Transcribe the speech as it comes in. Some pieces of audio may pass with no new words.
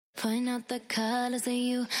Point out the colors of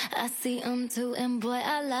you, I see them too, and boy,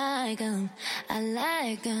 I like them, I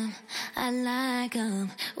like them, I like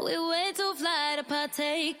them. We way too fly to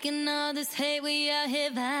partake in all this hate, we out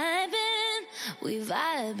here vibing, we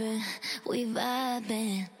vibing, we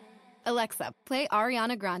vibing. Alexa, play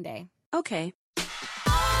Ariana Grande. Okay.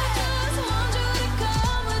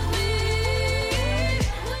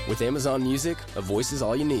 With Amazon Music, a voice is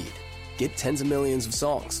all you need. Get tens of millions of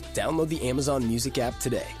songs. Download the Amazon Music app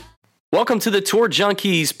today. Welcome to the Tour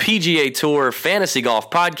Junkies PGA Tour Fantasy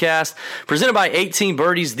Golf Podcast, presented by 18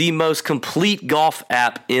 Birdies, the most complete golf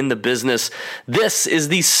app in the business. This is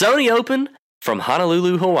the Sony Open from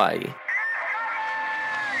Honolulu, Hawaii.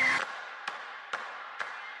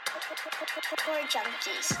 Tour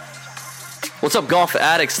Junkies. What's up, golf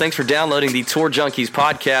addicts? Thanks for downloading the Tour Junkies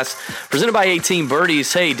podcast, presented by 18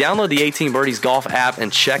 Birdies. Hey, download the 18 Birdies golf app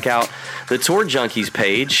and check out the Tour Junkies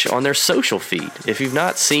page on their social feed. If you've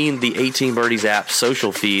not seen the 18 Birdies app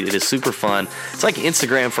social feed, it is super fun. It's like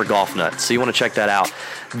Instagram for golf nuts, so you want to check that out.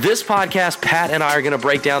 This podcast, Pat and I are going to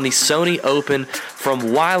break down the Sony Open from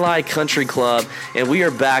Waialae Country Club, and we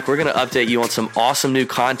are back. We're going to update you on some awesome new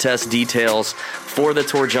contest details for the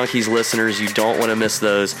Tour Junkies listeners. You don't want to miss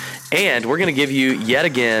those. And we're going to give you, yet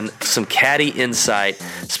again, some caddy insight,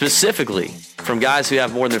 specifically from guys who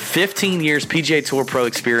have more than 15 years PGA Tour Pro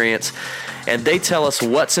experience, and they tell us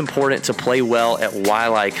what's important to play well at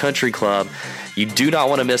Waialae Country Club. You do not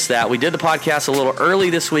want to miss that. We did the podcast a little early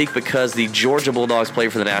this week because the Georgia Bulldogs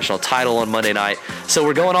played for the national title on Monday night. So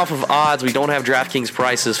we're going off of odds. We don't have DraftKings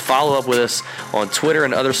prices. Follow up with us on Twitter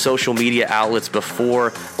and other social media outlets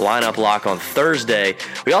before lineup lock on Thursday.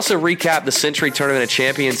 We also recap the Century Tournament of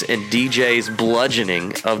Champions and DJ's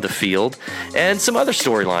bludgeoning of the field and some other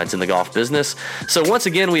storylines in the golf business. So once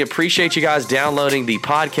again, we appreciate you guys downloading the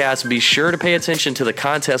podcast. Be sure to pay attention to the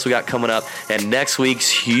contest we got coming up and next week's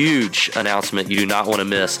huge announcement you do not want to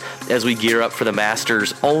miss as we gear up for the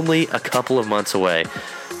Masters, only a couple of months away.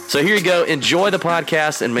 So here you go. Enjoy the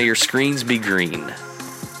podcast, and may your screens be green.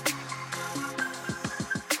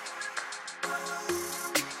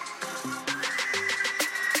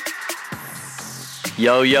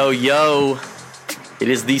 Yo, yo, yo. It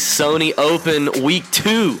is the Sony Open Week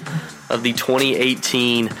 2 of the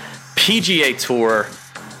 2018 PGA Tour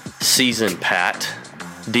season, Pat.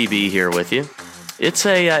 DB here with you. It's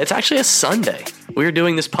actually a Sunday. We're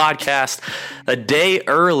doing this podcast a day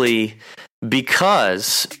early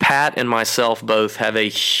because Pat and myself both have a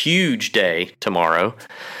huge day tomorrow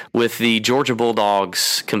with the Georgia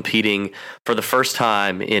Bulldogs competing for the first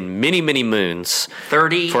time in many, many moons.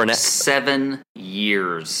 37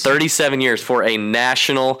 years. 37 years for a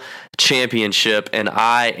national championship, and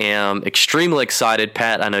I am extremely excited.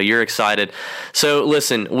 Pat, I know you're excited. So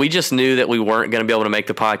listen, we just knew that we weren't going to be able to make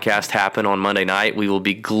the podcast happen on Monday night. We will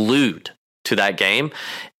be glued to that game.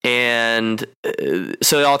 And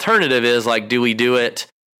so the alternative is, like, do we do it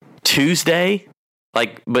Tuesday?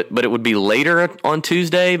 Like, but it would be later on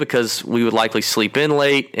Tuesday because we would likely sleep in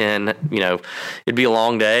late, and it'd be a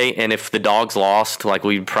long day. And if the dogs lost, like,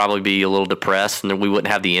 we'd probably be a little depressed, and then we wouldn't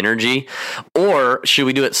have the energy. Or should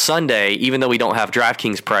we do it Sunday, even though we don't have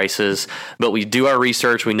DraftKings prices, but we do our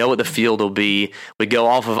research, we know what the field will be, we go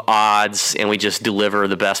off of odds, and we just deliver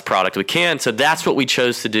the best product we can. So that's what we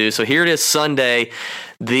chose to do. So here it is, Sunday.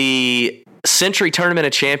 The Century Tournament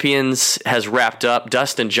of Champions has wrapped up.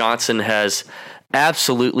 Dustin Johnson has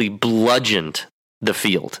absolutely bludgeoned the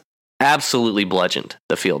field. Absolutely bludgeoned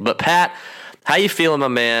the field. But Pat, how you feeling, my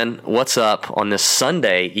man? What's up on this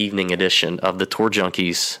Sunday evening edition of the Tour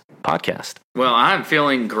Junkies podcast? Well, I'm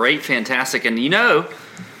feeling great, fantastic. And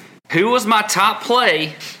who was my top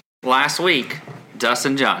play last week?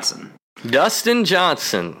 Dustin Johnson. Dustin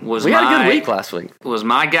Johnson. We had a good week last week. Was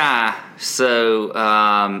my guy. So,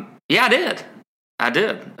 yeah, I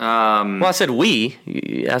did. Well, I said we.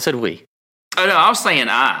 I said we. Oh, no, I was saying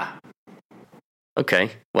I.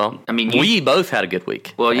 Okay, well, I mean, we both had a good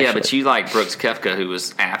week. Well, yeah, actually. but you like Brooks Koepka, who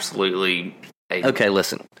was absolutely... Okay,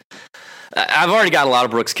 listen. I've already got a lot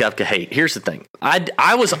of Brooks Koepka hate. Here's the thing.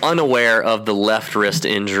 I was unaware of the left wrist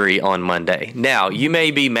injury on Monday. Now, you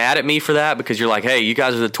may be mad at me for that because you're like, hey, you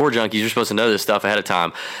guys are the Tour Junkies. You're supposed to know this stuff ahead of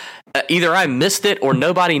time. Either I missed it or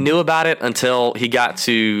nobody knew about it until he got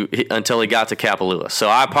to Kapalua. So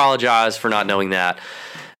I apologize for not knowing that.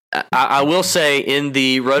 I will say in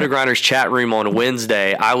the Roto-Grinders chat room on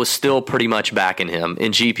Wednesday, I was still pretty much backing him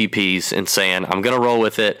in GPPs and saying, I'm going to roll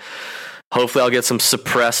with it. Hopefully I'll get some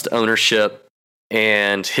suppressed ownership,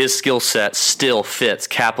 and his skill set still fits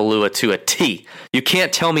Kapalua to a T. You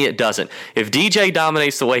can't tell me it doesn't. If DJ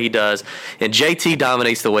dominates the way he does and JT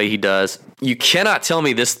dominates the way he does, you cannot tell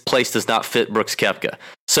me this place does not fit Brooks Koepka.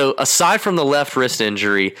 So aside from the left wrist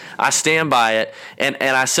injury, I stand by it, and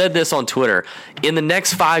I said this on Twitter. In the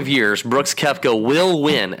next 5 years, Brooks Koepka will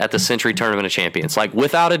win at the Century Tournament of Champions. Like,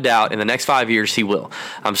 without a doubt, in the next 5 years, he will.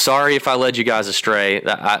 I'm sorry if I led you guys astray.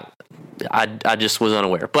 I just was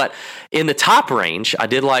unaware. But in the top range, I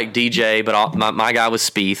did like DJ, but my guy was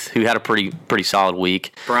Spieth, who had a pretty solid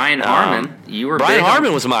week. Brian Harman, you were Brian big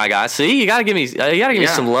Harman was my guy. See, you gotta give me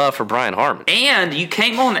some love for Brian Harman. And you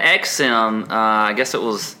came on XM. I guess it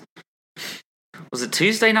was it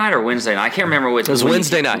Tuesday night or Wednesday night? I can't remember which. It was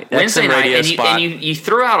Wednesday night. Wednesday XM night, radio and spot. you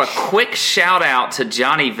threw out a quick shout out to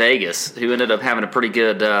Johnny Vegas, who ended up having a pretty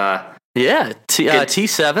good.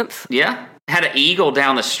 T7th. Yeah. Had an eagle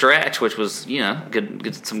down the stretch, which was,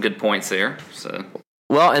 good, some good points there. So,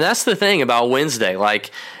 well, and that's the thing about Wednesday.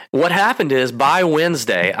 Like, what happened is by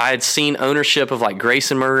Wednesday, I had seen ownership of like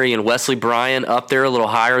Grayson Murray and Wesley Bryan up there a little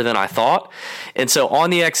higher than I thought. And so on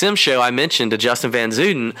the XM show, I mentioned to Justin Van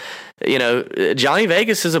Zuden, Johnny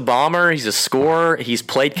Vegas is a bomber. He's a scorer. He's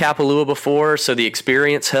played Kapalua before, so the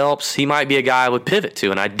experience helps. He might be a guy I would pivot to,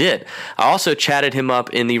 and I did. I also chatted him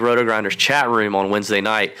up in the Roto Grinders chat room on Wednesday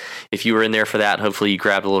night. If you were in there for that, hopefully you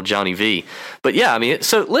grabbed a little Johnny V. But yeah, I mean,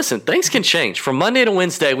 so listen, things can change. From Monday to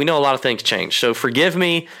Wednesday, we know a lot of things change. So forgive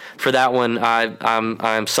me for that one.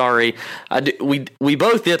 I'm sorry. We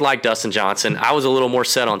both did like Dustin Johnson. I was a little more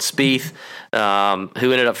set on Spieth,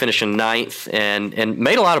 who ended up finishing 9th and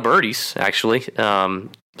made a lot of birdies. Actually,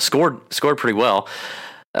 scored pretty well.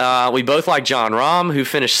 We both like John Rahm, who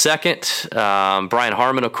finished 2nd. Brian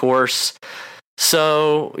Harman, of course.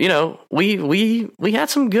 So we had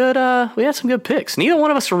some good picks. Neither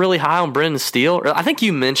one of us were really high on Brendan Steele. I think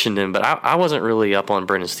you mentioned him, but I wasn't really up on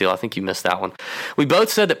Brendan Steele. I think you missed that one. We both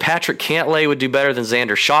said that Patrick Cantlay would do better than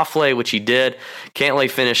Xander Schauffele, which he did. Cantlay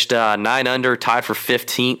finished 9 under, tied for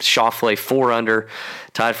 15th. Schauffele 4 under,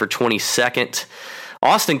 tied for 22nd.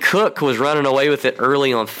 Austin Cook was running away with it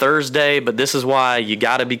early on Thursday, but this is why you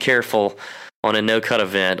got to be careful on a no-cut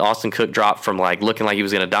event. Austin Cook dropped from looking like he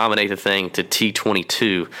was going to dominate the thing to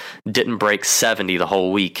T22. Didn't break 70 the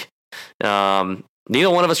whole week. Neither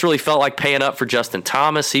one of us really felt like paying up for Justin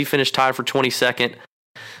Thomas. He finished tied for 22nd.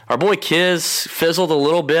 Our boy Kiz fizzled a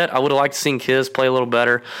little bit. I would have liked to seen Kiz play a little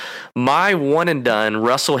better. My one and done,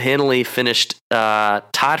 Russell Henley, finished tied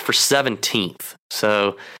for 17th.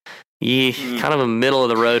 So kind of a middle of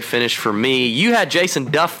the road finish for me. You had Jason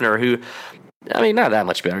Duffner, who, I mean, not that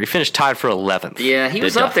much better. He finished tied for 11th. Yeah, he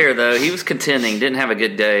was up there, though. He was contending. Didn't have a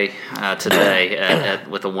good day today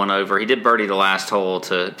with a 1 over. He did birdie the last hole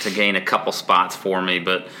to gain a couple spots for me,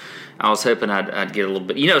 but I was hoping I'd get a little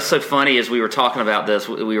bit. It's so funny, as we were talking about this,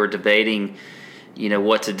 we were debating,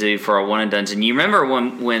 what to do for our one and dones. And you remember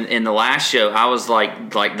when in the last show, I was like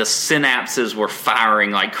the synapses were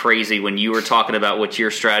firing like crazy when you were talking about what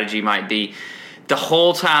your strategy might be. The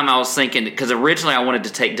whole time I was thinking, because originally I wanted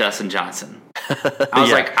to take Dustin Johnson. I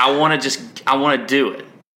was like, I want to do it,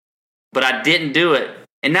 but I didn't do it.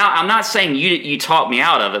 And now I'm not saying you talked me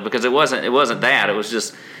out of it, because it wasn't that. It was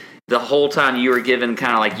just the whole time you were giving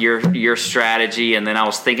kind of like your strategy, and then I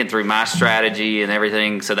was thinking through my strategy and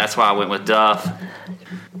everything. So that's why I went with Duff.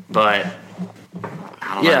 But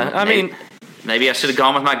I don't know. Yeah, I mean, maybe I should have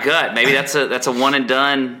gone with my gut. Maybe that's a one and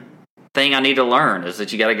done thing I need to learn, is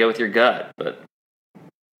that you got to go with your gut. But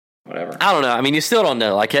whatever. I don't know. I mean, you still don't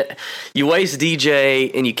know. Like, you waste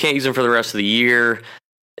DJ and you can't use him for the rest of the year.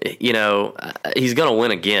 He's going to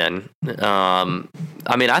win again.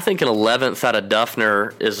 I mean, I think an 11th out of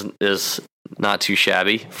Duffner is not too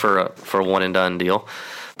shabby for a one and done deal.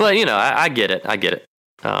 But I get it.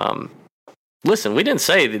 Listen, we didn't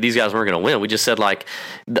say that these guys weren't going to win. We just said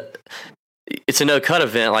it's a no cut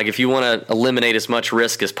event. Like, if you want to eliminate as much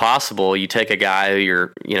risk as possible, you take a guy who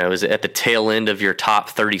is at the tail end of your top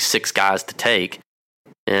 36 guys to take,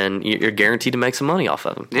 and you're guaranteed to make some money off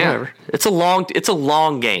of them. Yeah. Whatever. It's a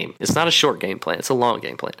long game. It's not a short game plan. It's a long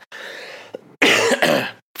game plan.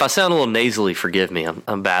 If I sound a little nasally, forgive me.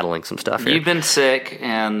 I'm battling some stuff here. You've been sick,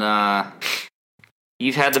 and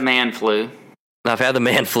you've had the man flu. I've had the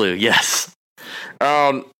man flu, yes.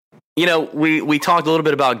 We talked a little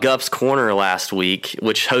bit about Gup's Corner last week,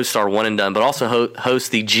 which hosts our one and done, but also hosts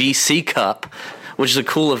the GC Cup, which is a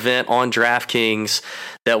cool event on DraftKings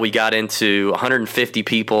that we got into. 150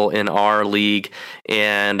 people in our league,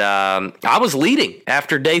 and I was leading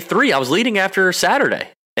after day 3. I was leading after Saturday,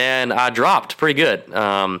 and I dropped pretty good.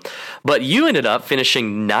 But you ended up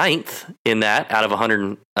finishing 9th in that out of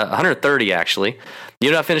 130, actually. You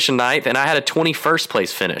ended up finishing 9th, and I had a 21st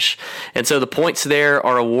place finish. And so the points there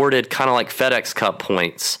are awarded kind of like FedEx Cup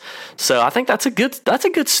points. So I think that's a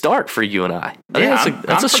good start for you and I. I think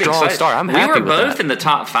that's a strong excited. start. I'm happy with that. We were both in the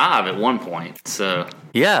top 5 at one point. So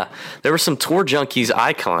yeah, there were some Tour Junkies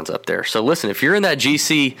icons up there. So listen, if you're in that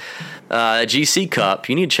GC Cup,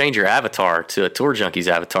 you need to change your avatar to a Tour Junkies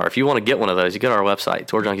avatar. If you want to get one of those, you go to our website,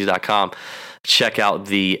 tourjunkies.com, check out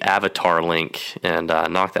the avatar link, and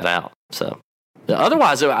knock that out. So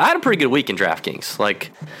otherwise, I had a pretty good week in DraftKings.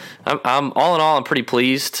 Like, I'm all in all, I'm pretty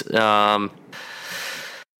pleased.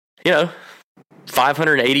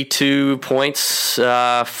 582 points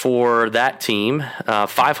for that team.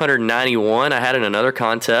 591 I had in another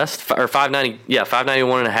contest, or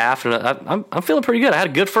 591 and a half. And I'm feeling pretty good. I had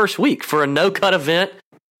a good first week for a no-cut event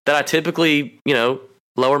that I typically,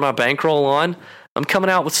 lower my bankroll on. I'm coming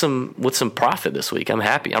out with some profit this week. I'm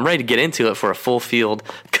happy. I'm ready to get into it for a full field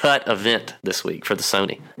cut event this week for the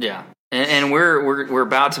Sony. Yeah, and we're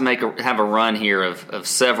about to have a run here of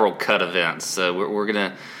several cut events. So we're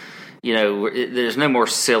gonna, there's no more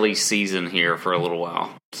silly season here for a little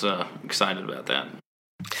while. So excited about that.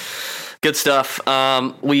 Good stuff.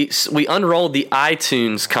 We unrolled the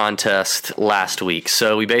iTunes contest last week.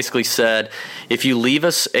 So we basically said, if you leave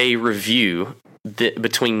us a review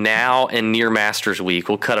between now and near Masters Week,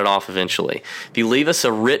 we'll cut it off eventually. If you leave us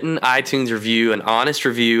a written iTunes review, an honest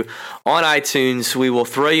review on iTunes, we will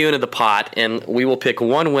throw you into the pot, and we will pick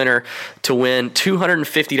one winner to win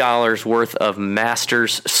 $250 worth of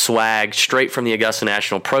Masters swag straight from the Augusta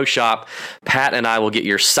National Pro Shop. Pat and I will get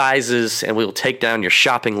your sizes, and we will take down your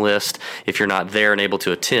shopping list if you're not there and able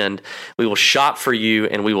to attend. We will shop for you,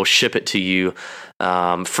 and we will ship it to you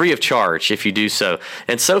free of charge if you do so.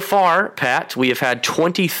 And so far, Pat, we have had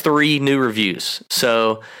 23 new reviews.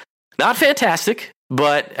 So not fantastic,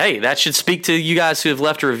 but hey, that should speak to you guys who have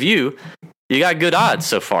left a review. You got good odds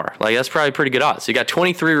so far. Like, that's probably pretty good odds. You got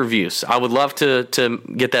 23 reviews. I would love to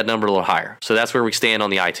get that number a little higher. So that's where we stand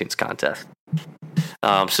on the iTunes contest.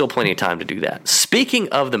 Still plenty of time to do that. Speaking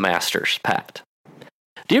of the Masters, Pat,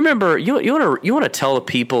 do you remember, you want to tell the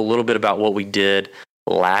people a little bit about what we did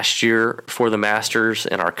last year for the Masters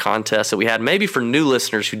and our contest that we had, maybe for new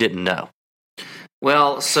listeners who didn't know?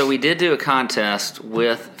 Well, so we did do a contest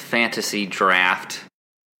with Fantasy Draft.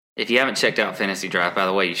 If you haven't checked out Fantasy Draft, by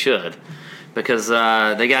the way, you should, because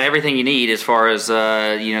they got everything you need as far as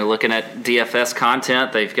looking at DFS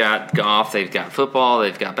content. They've got golf, they've got football,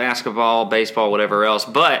 they've got basketball, baseball, whatever else.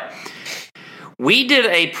 But we did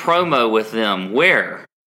a promo with them where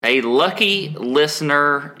a lucky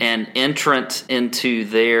listener and entrant into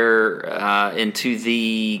the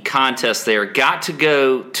contest there got to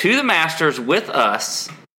go to the Masters with us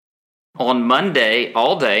on Monday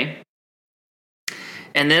all day,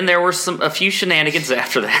 and then there were a few shenanigans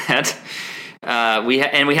after that. We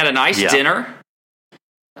had a nice dinner,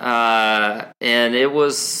 and it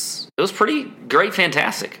was pretty great,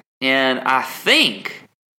 fantastic. And I think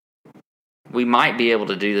we might be able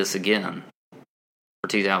to do this again for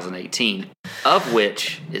 2018, of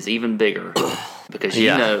which is even bigger, because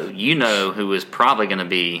you know who is probably going to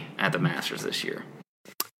be at the Masters this year.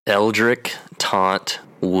 Eldrick Taunt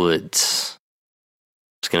Woods.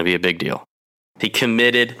 It's going to be a big deal. He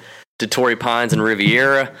committed to Torrey Pines and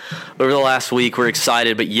Riviera over the last week. We're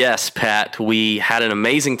excited, but yes, Pat, we had an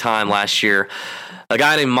amazing time last year. A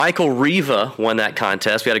guy named Michael Riva won that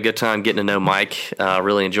contest. We had a good time getting to know Mike.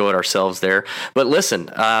 Really enjoyed ourselves there. But listen,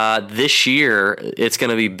 this year it's going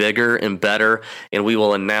to be bigger and better, and we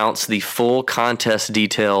will announce the full contest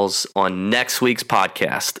details on next week's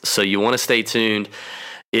podcast. So you want to stay tuned.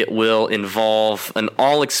 It will involve an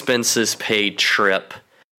all-expenses-paid trip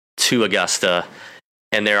to Augusta,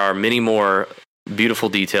 and there are many more beautiful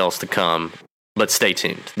details to come. But stay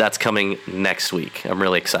tuned. That's coming next week. I'm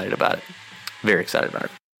really excited about it. Very excited about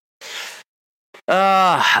it.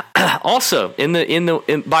 Also,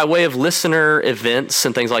 by way of listener events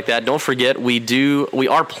and things like that, don't forget we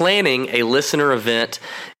are planning a listener event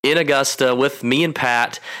in Augusta with me and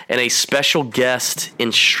Pat and a special guest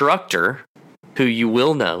instructor who you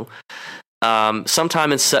will know.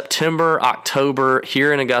 Sometime in September, October,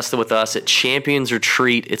 here in Augusta with us at Champions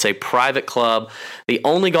Retreat. It's a private club, the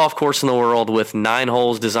only golf course in the world with 9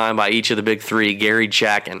 holes designed by each of the big 3, Gary,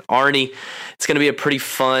 Jack, and Arnie. It's going to be a pretty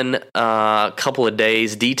fun couple of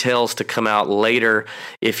days. Details to come out later.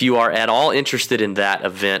 If you are at all interested in that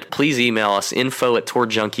event, please email us,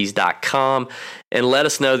 info@tourjunkies.com, and let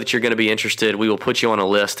us know that you're going to be interested. We will put you on a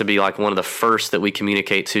list to be like one of the first that we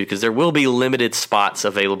communicate to, because there will be limited spots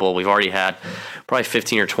available. We've already had had probably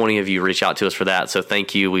 15 or 20 of you reach out to us for that. So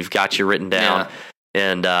thank you. We've got you written down,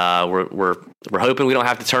 and we're hoping we don't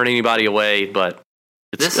have to turn anybody away. But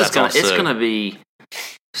it's gonna be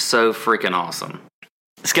so freaking awesome.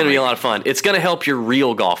 It's gonna be a lot of fun. It's gonna help your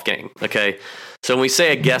real golf game. Okay. So when we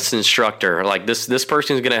say a guest instructor, like this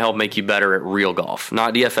person is going to help make you better at real golf,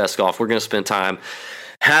 not DFS golf. We're going to spend time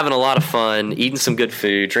having a lot of fun, eating some good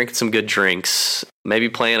food, drinking some good drinks, maybe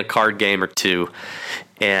playing a card game or two,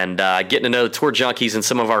 and getting to know the Tour Junkies and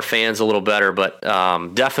some of our fans a little better. But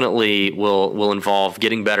definitely will involve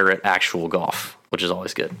getting better at actual golf, which is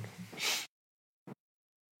always good.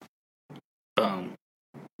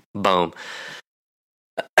 Boom.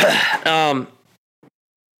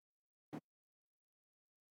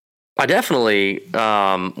 I definitely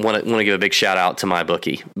want to give a big shout out to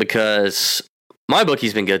MyBookie, because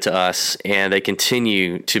MyBookie's been good to us and they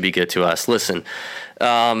continue to be good to us. Listen,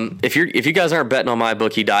 if you guys aren't betting on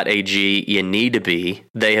MyBookie.ag, you need to be.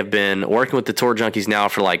 They have been working with the Tour Junkies now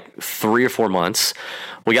for like 3 or 4 months.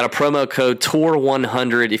 We got a promo code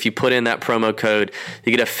TOUR100. If you put in that promo code,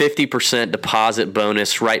 you get a 50% deposit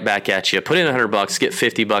bonus right back at you. Put in $100, get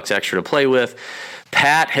 $50 extra to play with.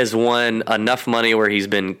 Pat has won enough money where he's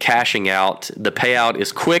been cashing out. The payout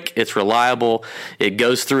is quick. It's reliable. It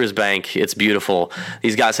goes through his bank. It's beautiful.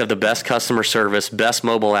 These guys have the best customer service, best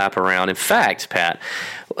mobile app around. In fact, Pat,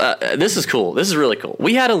 this is cool. This is really cool.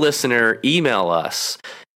 We had a listener email us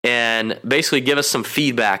and basically give us some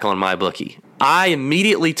feedback on MyBookie. I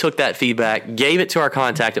immediately took that feedback, gave it to our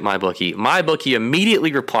contact at MyBookie. MyBookie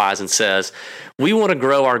immediately replies and says, we want to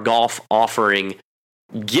grow our golf offering.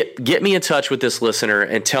 Get me in touch with this listener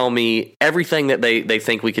and tell me everything that they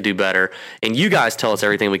think we could do better. And you guys tell us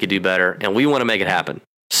everything we could do better. And we want to make it happen.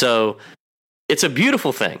 So it's a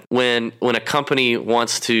beautiful thing when a company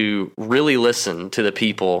wants to really listen to the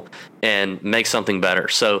people and make something better.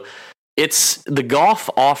 So it's the golf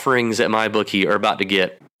offerings at MyBookie are about to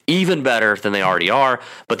get even better than they already are.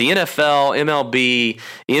 But the NFL, MLB,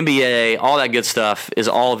 NBA, all that good stuff is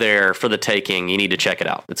all there for the taking. You need to check it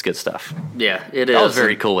out. It's good stuff. Yeah, it is. That was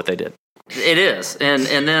very cool what they did. It is. And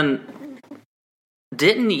then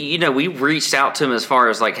didn't, we reached out to them as far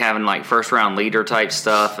as like having like first round leader type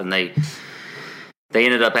stuff, and they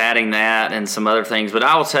ended up adding that and some other things. But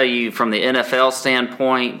I will tell you, from the NFL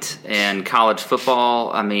standpoint and college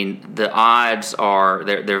football, I mean, the odds are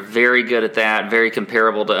they're very good at that, very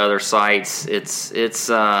comparable to other sites. It's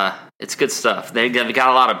good stuff. They've got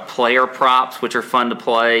a lot of player props, which are fun to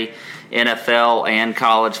play, NFL and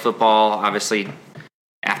college football. Obviously,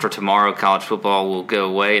 after tomorrow, college football will go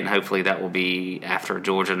away, and hopefully that will be after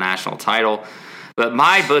Georgia national title. But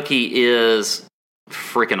MyBookie is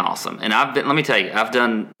freaking awesome. And let me tell you, I've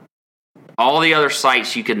done all the other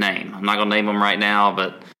sites you could name. I'm not going to name them right now,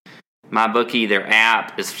 but MyBookie, their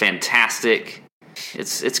app is fantastic.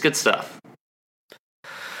 It's good stuff.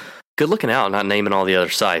 Good looking out, not naming all the other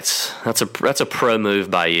sites. That's a pro move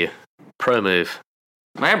by you. Pro move.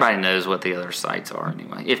 Well, everybody knows what the other sites are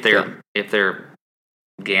anyway. If they're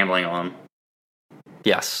gambling on them.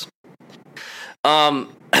 Yes. All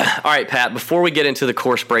right, Pat, before we get into the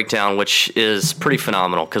course breakdown, which is pretty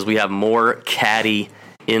phenomenal because we have more caddy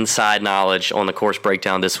inside knowledge on the course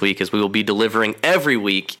breakdown this week, as we will be delivering every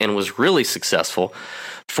week and was really successful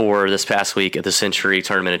for this past week at the Century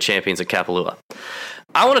Tournament of Champions at Kapalua.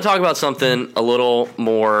 I want to talk about something a little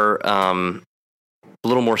more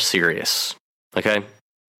serious, okay?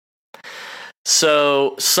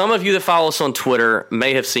 So some of you that follow us on Twitter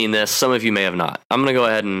may have seen this. Some of you may have not. I'm going to go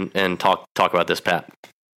ahead and talk about this, Pat.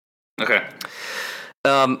 Okay.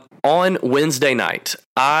 On Wednesday night,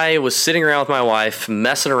 I was sitting around with my wife,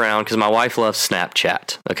 messing around, because my wife loves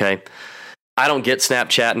Snapchat, okay? I don't get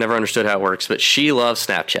Snapchat, never understood how it works, but she loves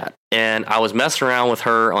Snapchat. And I was messing around with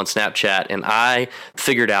her on Snapchat, and I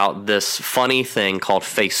figured out this funny thing called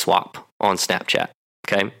face swap on Snapchat,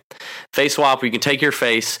 okay? Face swap, where you can take your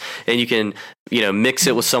face and you can, mix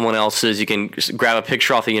it with someone else's. You can grab a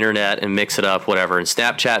picture off the internet and mix it up, whatever. And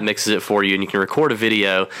Snapchat mixes it for you, and you can record a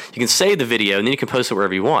video. You can save the video, and then you can post it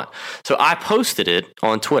wherever you want. So I posted it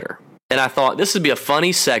on Twitter. And I thought this would be a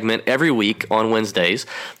funny segment every week on Wednesdays.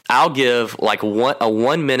 I'll give like a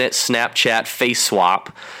 1 minute Snapchat face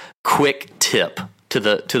swap quick tip to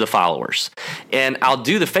the followers. And I'll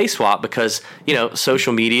do the face swap because,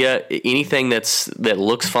 social media, anything that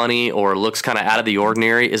looks funny or looks kind of out of the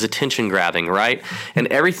ordinary is attention grabbing, right? And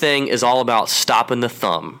everything is all about stopping the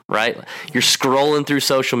thumb, right? You're scrolling through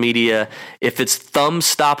social media. If it's thumb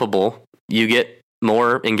stoppable, you get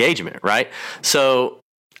more engagement, right? So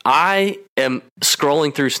I am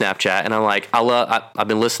scrolling through Snapchat and I'm like, I've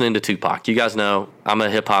been listening to Tupac. You guys know I'm a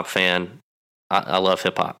hip hop fan. I love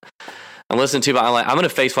hip hop. I'm listening to Tupac. I'm like, I'm going to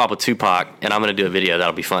face swap with Tupac, and I'm going to do a video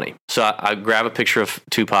that'll be funny. So I grab a picture of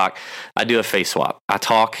Tupac. I do a face swap. I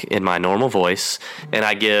talk in my normal voice, and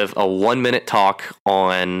I give a 1-minute talk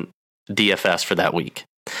on DFS for that week.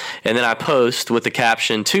 And then I post with the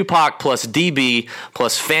caption, Tupac plus DB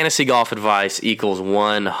plus fantasy golf advice equals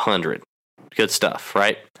 100. Good stuff,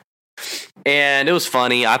 right? And it was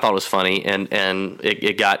funny. I thought it was funny, and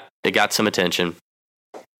it got some attention.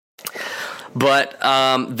 But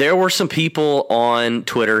there were some people on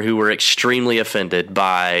Twitter who were extremely offended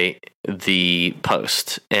by the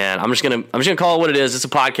post, and I'm just gonna call it what it is. It's a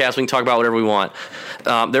podcast. We can talk about whatever we want.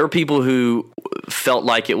 There were people who felt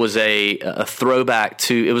like it was a throwback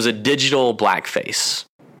to, it was a digital blackface,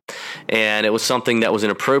 and it was something that was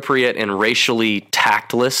inappropriate and racially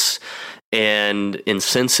tactless and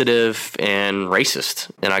insensitive and racist.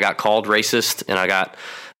 And I got called racist, and I got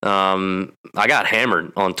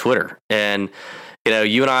hammered on Twitter. And, you know,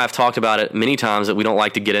 you and I have talked about it many times that we don't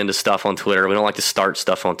like to get into stuff on Twitter. We don't like to start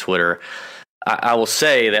stuff on Twitter. I will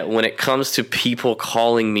say that when it comes to people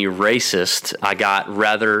calling me racist, I got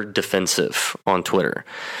rather defensive on Twitter.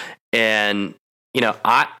 And, you know,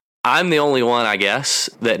 I'm the only one, I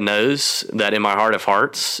guess, that knows that in my heart of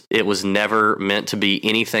hearts, it was never meant to be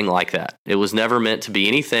anything like that. It was never meant to be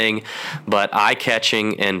anything but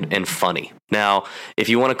eye-catching and funny. Now, if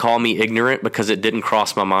you want to call me ignorant because it didn't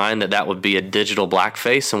cross my mind that would be a digital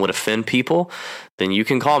blackface and would offend people, then you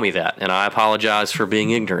can call me that, and I apologize for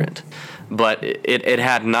being ignorant. But it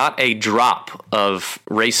had not a drop of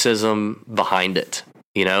racism behind it,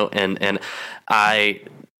 you know, and I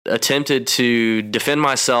attempted to defend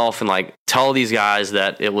myself and like tell these guys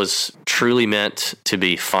that it was truly meant to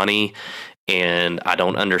be funny, and I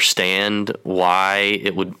don't understand why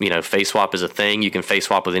it would, you know, face swap is a thing. You can face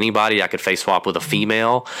swap with anybody. I could face swap with a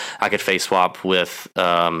female. I could face swap with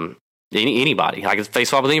anybody. I could face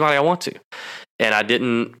swap with anybody I want to. And I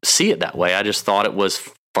didn't see it that way. I just thought it was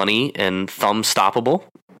funny and thumb stoppable.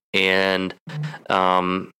 And,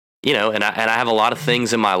 you know, and I have a lot of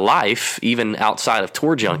things in my life, even outside of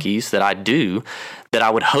Tour Junkies, that I do that I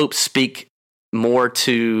would hope speak more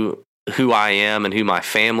to who I am and who my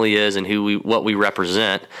family is and what we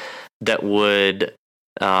represent, that would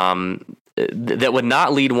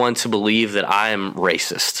not lead one to believe that I am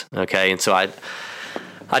racist. Okay, and so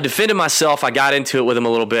I defended myself. I got into it with him a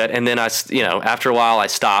little bit, and then after a while I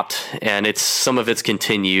stopped, and some of it's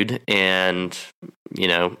continued, and you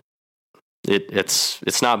know,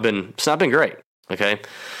 it's not been great. Okay.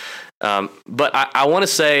 But I want to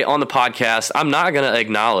say on the podcast, I'm not going to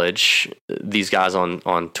acknowledge these guys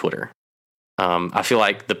on Twitter. I feel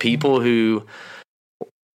like the people who,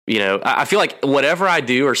 you know, I feel like whatever I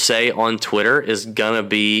do or say on Twitter is going to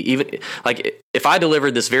be, even like if I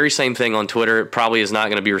delivered this very same thing on Twitter, it probably is not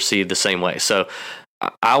going to be received the same way. So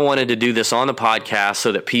I wanted to do this on the podcast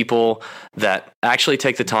so that people that actually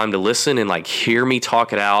take the time to listen and like hear me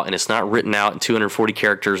talk it out, and it's not written out in 240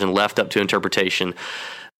 characters and left up to interpretation.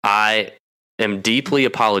 I am deeply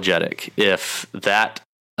apologetic if that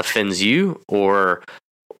offends you or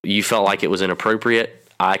you felt like it was inappropriate.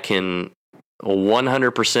 I can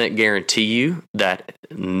 100% guarantee you that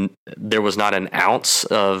there was not an ounce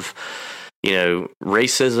of, you know,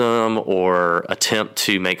 racism or attempt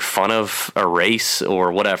to make fun of a race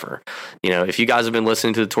or whatever. You know, if you guys have been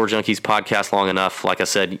listening to the Tour Junkies podcast long enough, like I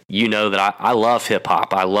said, you know that I love hip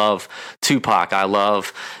hop. I love Tupac. I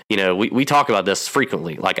love, you know, we talk about this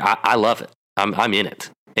frequently. Like I love it. I'm in it.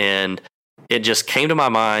 And it just came to my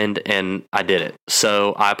mind and I did it.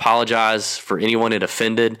 So I apologize for anyone it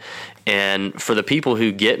offended, and for the people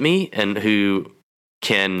who get me and who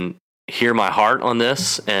can hear my heart on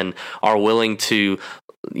this and are willing to,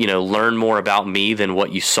 you know, learn more about me than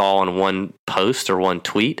what you saw on one post or one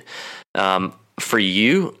tweet. For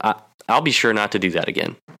you, I'll be sure not to do that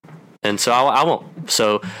again. And so I won't.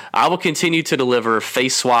 So I will continue to deliver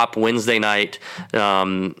face swap Wednesday night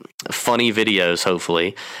funny videos,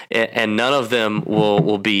 hopefully, and none of them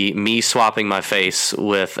will be me swapping my face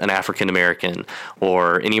with an African American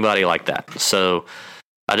or anybody like that. So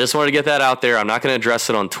I just wanted to get that out there. I'm not going to address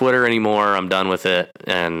it on Twitter anymore. I'm done with it,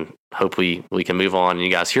 and hope we can move on. And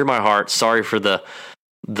you guys hear my heart. Sorry for the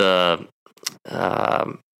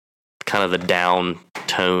kind of the down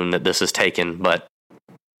tone that this has taken, but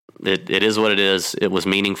it is what it is. It was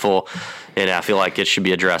meaningful, and I feel like it should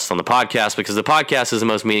be addressed on the podcast because the podcast is the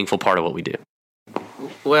most meaningful part of what we do.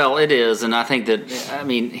 Well, it is, and I think that, I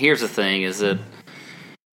mean, here's the thing, is that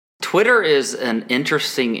Twitter is an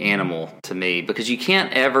interesting animal to me because you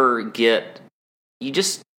can't ever you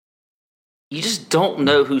just don't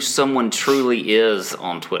know who someone truly is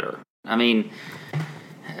on Twitter. I mean,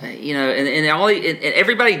 and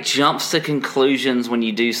everybody jumps to conclusions when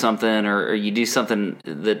you do something or you do something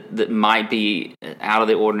that might be out of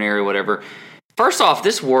the ordinary or whatever. First off,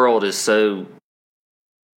 this world is so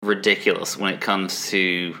ridiculous when it comes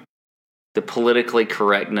to the politically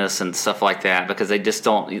correctness and stuff like that, because they just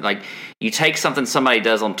don't, like, you take something somebody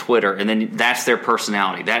does on Twitter and then that's their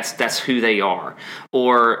personality. That's who they are.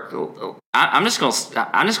 Or I'm just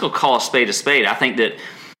gonna call a spade a spade. I think that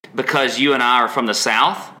because you and I are from the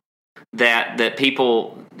South, that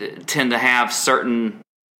people tend to have certain,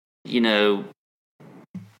 I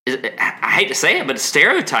hate to say it, but it's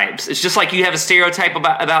stereotypes. It's just like you have a stereotype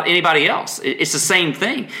about anybody else. It's the same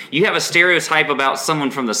thing. You have a stereotype about someone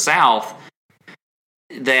from the South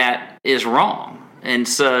that is wrong. And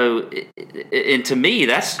so, and to me,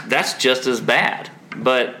 that's just as bad.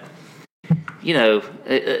 But,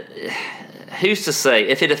 who's to say?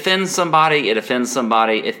 If it offends somebody, it offends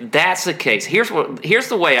somebody. If that's the case, here's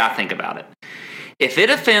the way I think about it. If it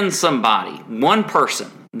offends somebody, one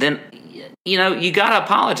person, then you got to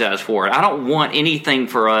apologize for it. I don't want anything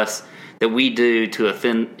for us that we do to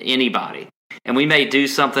offend anybody. And we may do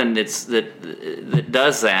something that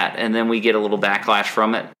does that, and then we get a little backlash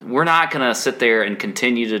from it. We're not going to sit there and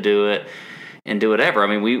continue to do it and do whatever. I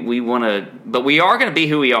mean, we want to, but we are going to be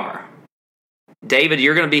who we are. David,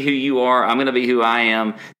 you're going to be who you are. I'm going to be who I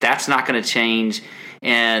am. That's not going to change,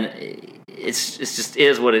 and it's just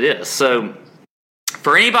is what it is. So,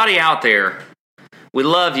 for anybody out there, we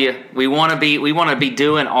love you. We want to be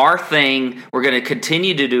doing our thing. We're going to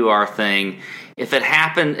continue to do our thing.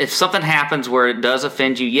 If something happens where it does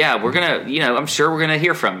offend you, yeah, we're going to, I'm sure we're going to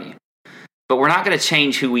hear from you. But we're not going to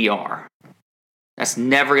change who we are. That's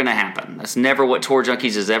never going to happen. That's never what Tour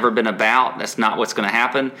Junkies has ever been about. That's not what's going to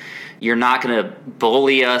happen. You're not going to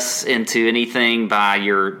bully us into anything by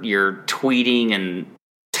your tweeting and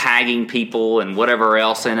tagging people and whatever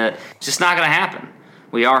else in it. It's just not going to happen.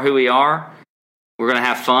 We are who we are. We're going to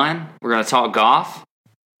have fun. We're going to talk golf.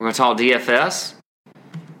 We're going to talk DFS.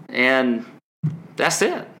 And that's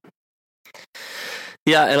it.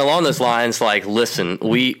 Yeah, and along those lines, like, listen,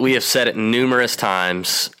 we have said it numerous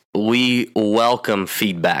times. We welcome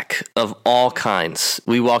feedback of all kinds.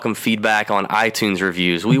 We welcome feedback on iTunes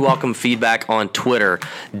reviews. We welcome feedback on Twitter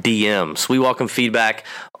DMs. We welcome feedback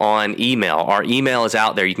on email. Our email is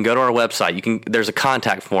out there. You can go to our website. There's a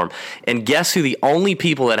contact form. And guess who the only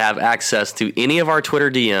people that have access to any of our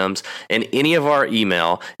Twitter DMs and any of our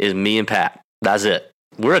email is me and Pat. That's it.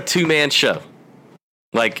 We're a two-man show.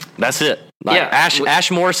 Like, that's it. Like, yeah.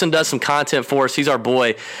 Ash Morrison does some content for us. He's our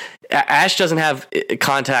boy. Ash doesn't have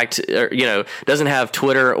contact, doesn't have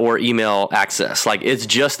Twitter or email access. Like, it's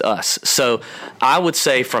just us. So I would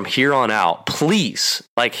say from here on out, please,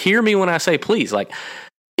 like, hear me when I say please. Like,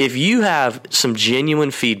 if you have some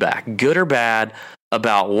genuine feedback, good or bad,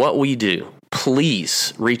 about what we do,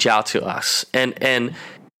 please reach out to us. And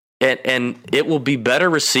it will be better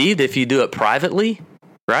received if you do it privately,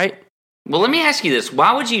 right? Well, let me ask you this.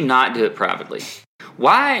 Why would you not do it privately?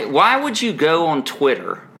 Why would you go on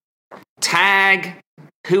Twitter, tag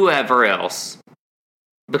whoever else,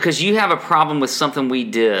 because you have a problem with something we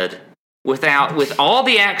did with all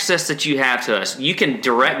the access that you have to us? You can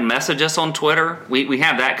direct message us on Twitter. We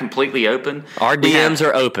have that completely open. Our DMs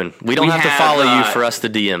are open. We don't have to follow you for us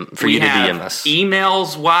to DM, for you to DM us.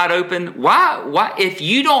 Emails wide open. Why if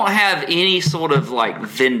you don't have any sort of like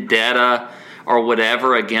vendetta or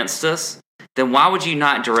whatever against us, then why would you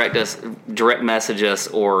not direct message us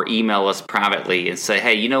or email us privately and say,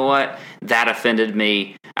 hey, you know what? That offended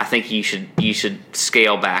me. I think you should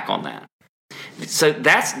scale back on that. So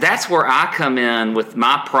that's where I come in with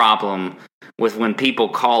my problem with when people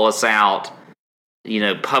call us out,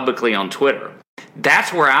 publicly on Twitter.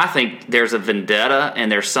 That's where I think there's a vendetta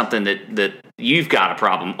and there's something that you've got a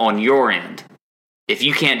problem on your end. If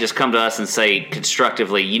you can't just come to us and say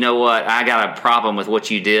constructively, you know what, I got a problem with what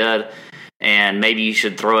you did, and maybe you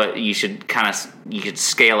should you could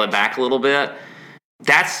scale it back a little bit.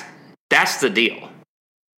 That's the deal.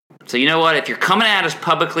 So you know what, if you're coming at us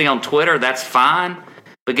publicly on Twitter, that's fine.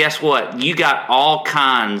 But guess what? You got all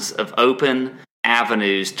kinds of open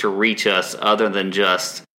avenues to reach us other than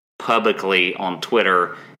just publicly on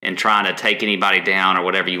Twitter and trying to take anybody down or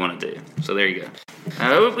whatever you want to do. So there you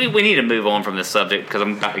go. We need to move on from this subject because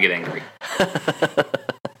I'm about to get angry.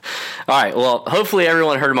 All right. Well, hopefully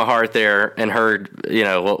everyone heard my heart there and heard,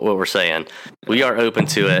 what we're saying. We are open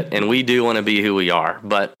to it, and we do want to be who we are,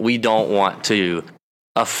 but we don't want to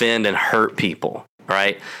offend and hurt people,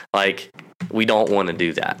 right? Like, we don't want to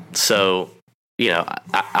do that. So,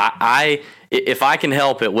 if I can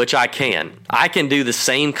help it, which I can do the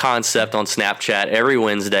same concept on Snapchat every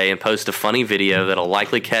Wednesday and post a funny video that'll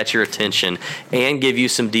likely catch your attention and give you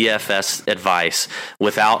some DFS advice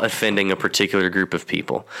without offending a particular group of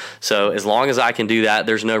people. So as long as I can do that,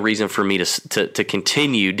 there's no reason for me to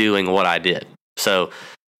continue doing what I did. So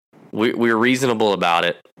we're reasonable about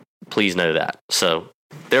it. Please know that. So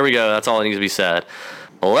there we go. That's all that needs to be said.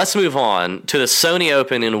 Well, let's move on to the Sony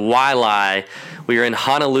Open in Wailea. We are in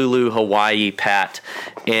Honolulu, Hawaii, Pat.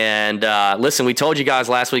 And listen, we told you guys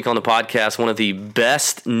last week on the podcast, one of the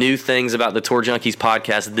best new things about the Tour Junkies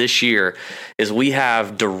podcast this year is we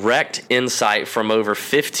have direct insight from over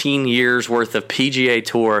 15 years worth of PGA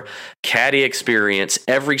Tour caddy experience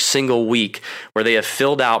every single week, where they have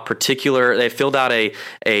filled out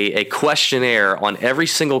a questionnaire on every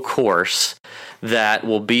single course that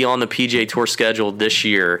will be on the PGA Tour schedule this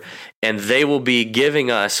year, and they will be giving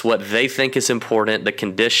us what they think is important, the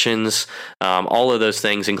conditions, all of those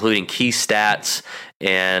things, including key stats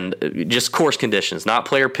and just course conditions, not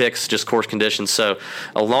player picks, just course conditions. So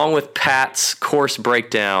along with Pat's course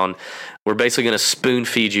breakdown, we're basically going to spoon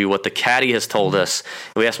feed you what the caddy has told us.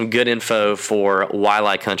 We have some good info for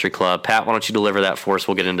Wailea Country Club. Pat, why don't you deliver that for us?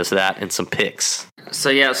 We'll get into that and some picks.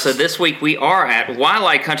 So this week we are at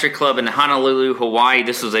Wailea Country Club in Honolulu, Hawaii.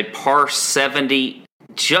 This was a par 70,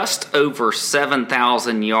 just over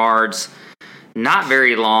 7,000 yards. Not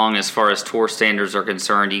very long as far as tour standards are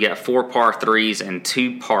concerned. You got 4 par 3s and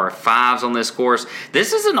 2 par 5s on this course.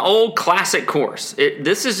 This is an old classic course.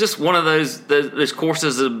 This is just one of those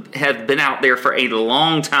courses that have been out there for a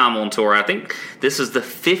long time on tour. I think this is the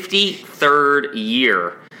 53rd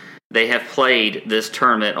year they have played this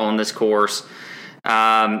tournament on this course.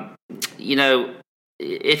 If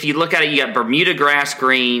you look at it, you got Bermuda grass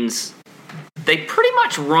greens. They pretty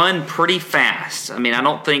much run pretty fast. I mean, I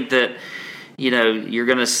don't think that you're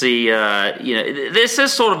going to see, this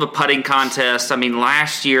is sort of a putting contest. I mean,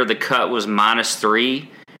 last year the cut was -3.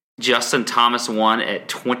 Justin Thomas won at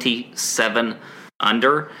 27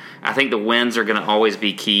 under. I think the winds are going to always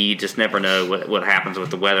be key. You just never know what happens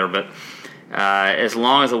with the weather. But as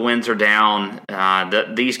long as the winds are down,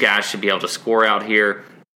 these guys should be able to score out here.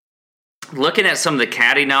 Looking at some of the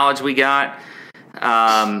caddy knowledge we got,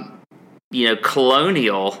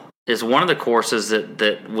 Colonial is one of the courses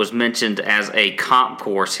that was mentioned as a comp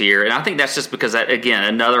course here. And I think that's just because, again,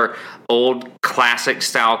 another old classic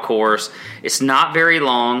style course. It's not very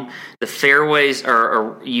long. The fairways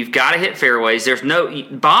are you've got to hit fairways.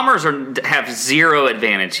 Bombers have zero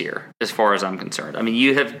advantage here as far as I'm concerned. I mean,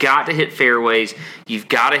 you have got to hit fairways, you've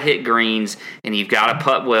got to hit greens, and you've got to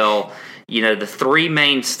putt well. The 3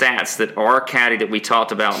 main stats that our caddy that we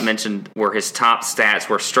talked about mentioned were his top stats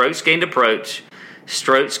were strokes gained approach,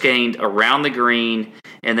 strokes gained around the green,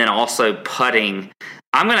 and then also putting.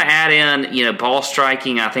 I'm going to add in, ball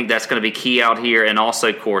striking. I think that's going to be key out here, and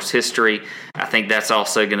also course history. I think that's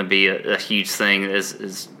also going to be a huge thing,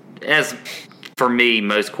 as for me,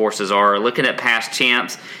 most courses are. Looking at past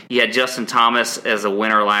champs, you had Justin Thomas as a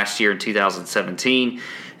winner last year in 2017.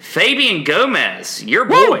 Fabian Gomez, your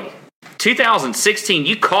boy. 2016,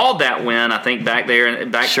 you called that win, I think, back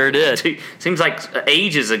there. Sure did. Seems like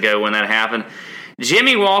ages ago when that happened.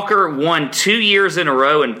 Jimmy Walker won 2 years in a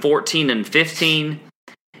row in 14 and 15.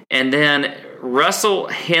 And then Russell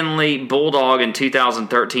Henley, Bulldog in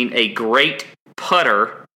 2013, a great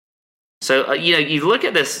putter. So, you look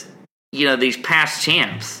at this, these past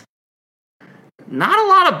champs. Not a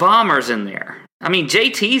lot of bombers in there. I mean,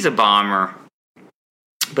 JT's a bomber.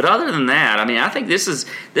 But other than that, I mean, I think this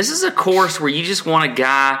is a course where you just want a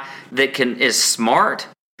guy that is smart,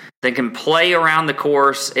 that can play around the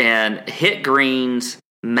course and hit greens,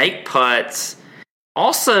 make putts.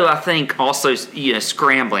 Also, I think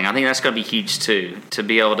scrambling. I think that's going to be huge too, to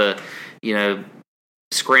be able to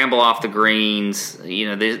scramble off the greens.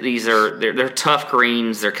 They're tough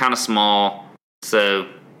greens. They're kind of small. So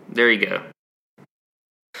there you go.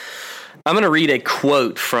 I'm going to read a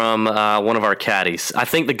quote from one of our caddies. I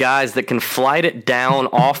think the guys that can flight it down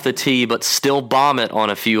off the tee but still bomb it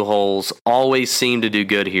on a few holes always seem to do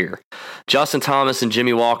good here. Justin Thomas and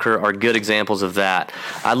Jimmy Walker are good examples of that.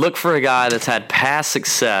 I look for a guy that's had past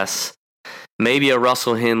success, maybe a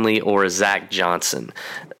Russell Henley or a Zach Johnson.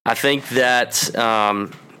 I think that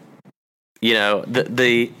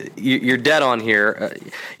you're dead on here.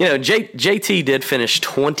 JT did finish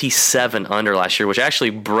 27 under last year, which actually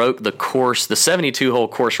broke the 72-hole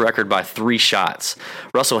course record by 3 shots.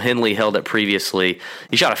 Russell Henley held it previously.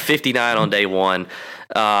 He shot a 59 on day one.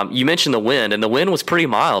 You mentioned the wind, and the wind was pretty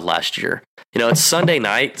mild last year. It's Sunday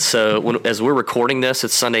night, so as we're recording this,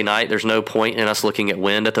 it's Sunday night. There's no point in us looking at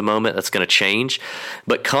wind at the moment. That's going to change.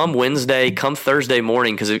 But come Wednesday, come Thursday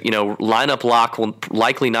morning, because, lineup lock will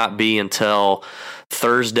likely not be until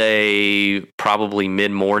Thursday, probably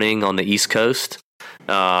mid-morning on the East Coast.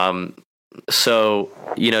 So,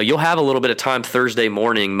 you'll have a little bit of time Thursday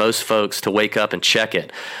morning, most folks, to wake up and check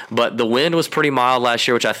it. But the wind was pretty mild last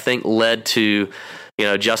year, which I think led to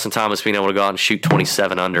Justin Thomas being able to go out and shoot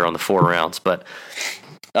 27 under on the 4 rounds. But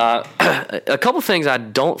a couple things I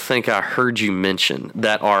don't think I heard you mention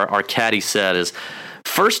that our caddy said is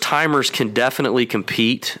first timers can definitely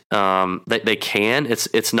compete. They can.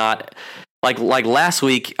 It's not like last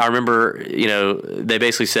week. I remember they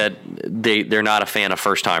basically said they're not a fan of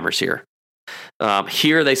first timers here.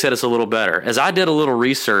 Here they said it's a little better. As I did a little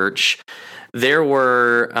research, there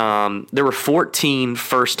were 14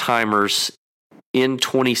 first timers in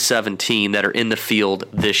 2017 that are in the field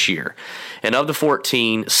this year. And of the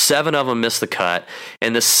 14, 7 of them missed the cut.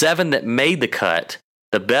 And the 7 that made the cut,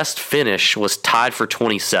 the best finish was tied for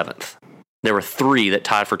 27th. There were 3 that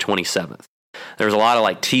tied for 27th. There was a lot of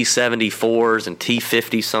like T74s and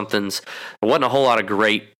T50 somethings. There wasn't a whole lot of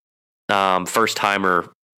great first timer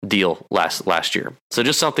deal last year. So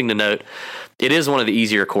just something to note. It is one of the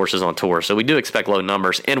easier courses on tour, so we do expect low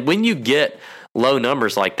numbers. And when you get low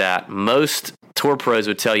numbers like that, most tour pros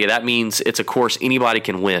would tell you that means it's a course anybody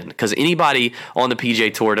can win, because anybody on the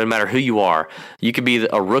PGA Tour, doesn't matter who you are, you could be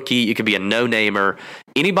a rookie, you could be a no-namer,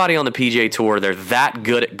 anybody on the PGA Tour, they're that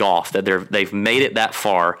good at golf that they've made it that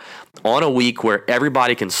far on a week where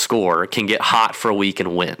everybody can score, can get hot for a week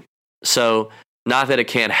and win. So not that it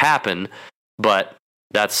can't happen, but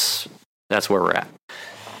that's where we're at.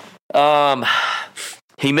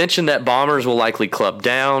 He mentioned that Bombers will likely club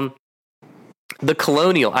down. The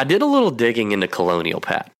Colonial, I did a little digging into Colonial,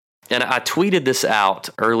 Pat, and I tweeted this out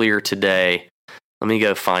earlier today. Let me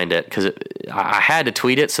go find it, because I had to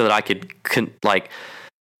tweet it so that I could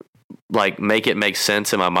make it make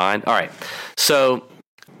sense in my mind. All right, so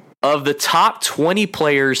of the top 20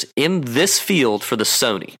 players in this field for the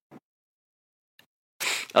Sony,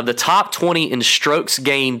 of the top 20 in strokes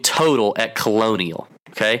gained total at Colonial,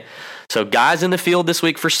 okay? So guys in the field this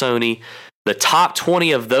week for Sony, the top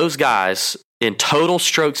 20 of those guys in total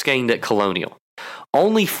strokes gained at Colonial,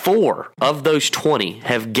 only 4 of those 20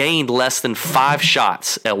 have gained less than 5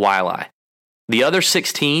 shots at Waialae. The other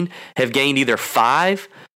 16 have gained either 5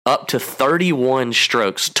 up to 31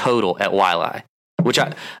 strokes total at Waialae, which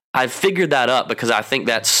I figured that up because I think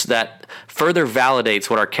that further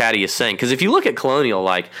validates what our caddy is saying. Because if you look at Colonial,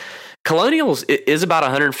 like Colonial is about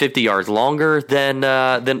 150 yards longer than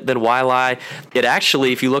Waialae. It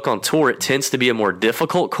actually, if you look on tour, it tends to be a more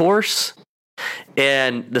difficult course.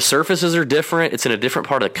 And the surfaces are different. It's in a different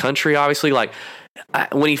part of the country, obviously. Like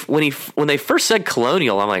when they first said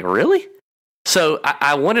Colonial, I'm like, really? So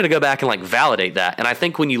I wanted to go back and validate that. And I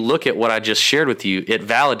think when you look at what I just shared with you, it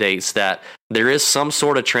validates that there is some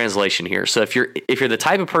sort of translation here. So if you're the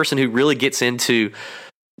type of person who really gets into,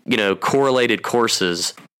 correlated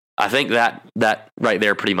courses, I think that right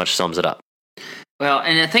there pretty much sums it up. Well,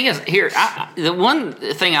 and the thing is, the one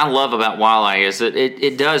thing I love about Waialae is that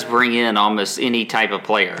it does bring in almost any type of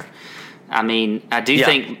player. I mean, I do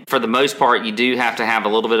think for the most part, you do have to have a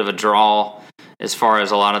little bit of a draw as far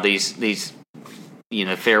as a lot of these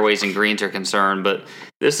fairways and greens are concerned. But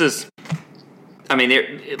this is,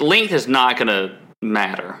 length is not going to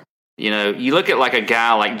matter. You look at a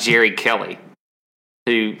guy like Jerry Kelly,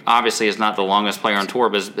 who obviously is not the longest player on tour,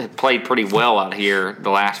 but has played pretty well out here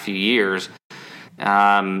the last few years.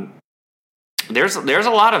 There's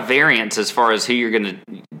a lot of variance as far as who you're going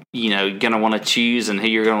to want to choose and who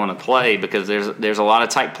you're going to want to play, because there's a lot of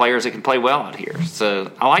type players that can play well out here.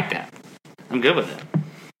 So I like that. I'm good with it.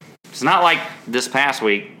 It's not like this past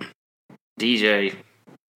week, DJ.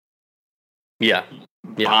 Yeah.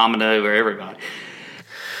 Bombing over everybody.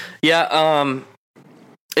 Yeah.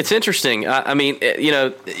 It's interesting.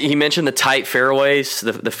 He mentioned the tight fairways.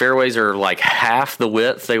 The fairways are like half the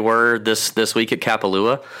width they were this week at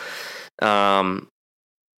Kapalua.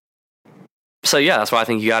 So yeah, that's why I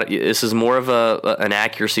think this is more of an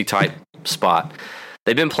accuracy type spot.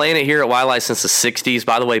 They've been playing it here at Waialae since the 60s.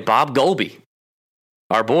 By the way, Bob Golby,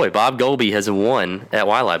 our boy Bob Golby, has won at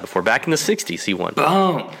Waialae before. Back in the 60s, he won.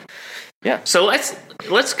 Boom. Yeah. So let's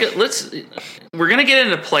we're gonna get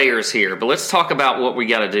into players here, but let's talk about what we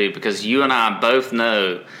got to do, because you and I both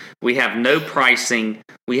know we have no pricing,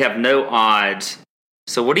 we have no odds.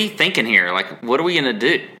 So what are you thinking here? What are we gonna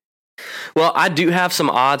do? Well, I do have some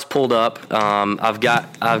odds pulled up. I've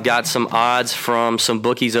got some odds from some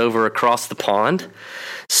bookies over across the pond.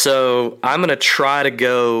 So I'm gonna try to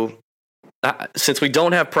go since we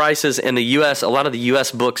don't have prices in the U.S., a lot of the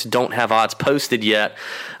U.S. books don't have odds posted yet.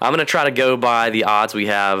 I'm going to try to go by the odds we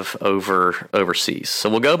have overseas. So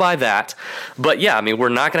we'll go by that. But yeah, I mean, we're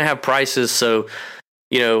not going to have prices, so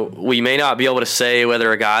we may not be able to say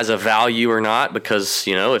whether a guy's a value or not because,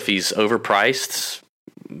 if he's overpriced,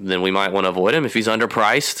 then we might want to avoid him. If he's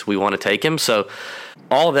underpriced, we want to take him. So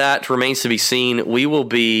all that remains to be seen. We will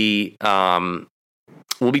be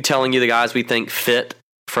we'll be telling you the guys we think fit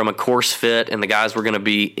from a course fit and the guys we're going to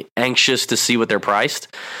be anxious to see what they're priced.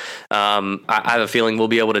 I have a feeling we'll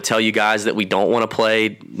be able to tell you guys that we don't want to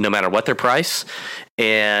play no matter what their price.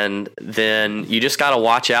 And then you just got to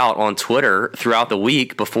watch out on Twitter throughout the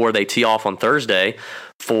week before they tee off on Thursday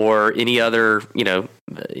for any other,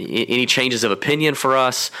 any changes of opinion for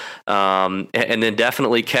us. And then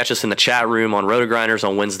definitely catch us in the chat room on Roto-Grinders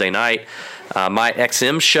on Wednesday night. My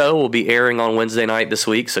XM show will be airing on Wednesday night this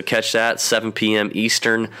week, so catch that, 7 p.m.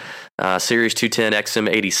 Eastern, Series 210 XM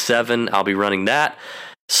 87. I'll be running that.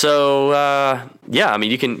 So, yeah, I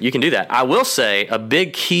mean, you can do that. I will say a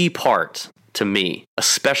big key part to me,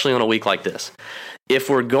 especially on a week like this, if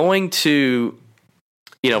we're going to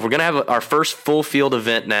have our first full field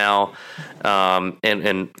event now,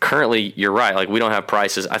 and currently you're right, like we don't have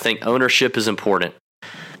prices. I think ownership is important.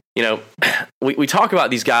 We talk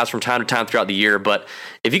about these guys from time to time throughout the year, but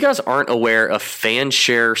if you guys aren't aware of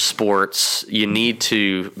Fanshare Sports, you need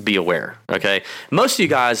to be aware, okay? Most of you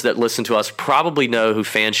guys that listen to us probably know who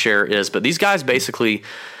Fanshare is, but these guys basically,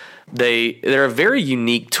 they're a very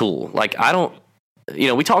unique tool. Like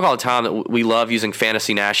we talk all the time that we love using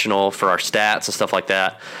Fantasy National for our stats and stuff like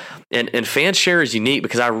that. And Fanshare is unique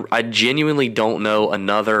because I genuinely don't know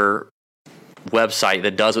another website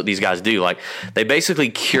that does what these guys do. Like they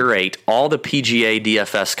basically curate all the PGA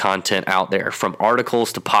DFS content out there, from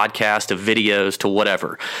articles to podcasts to videos to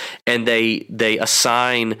whatever, and they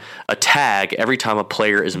assign a tag every time a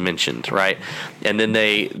player is mentioned, right? And then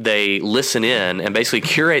they listen in and basically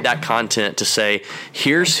curate that content to say,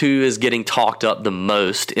 here's who is getting talked up the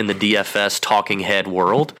most in the DFS talking head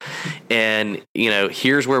world, and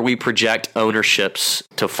here's where we project ownerships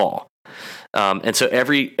to fall. And so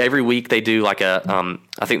every week they do like I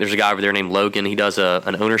think there's a guy over there named Logan. He does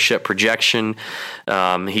an ownership projection.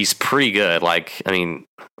 He's pretty good. Let me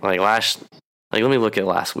look at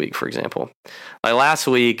last week, for example. Like last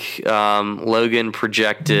week, Logan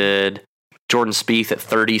projected Jordan Spieth at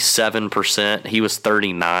 37%. He was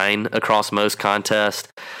 39 across most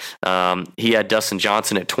contests. He had Dustin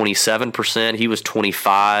Johnson at 27%. He was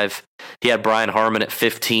 25. He had Brian Harmon at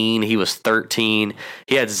 15. He was 13.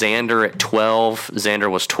 He had Xander at 12. Xander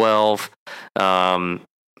was 12.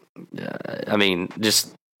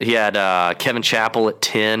 He had Kevin Chappell at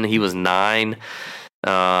 10. He was 9.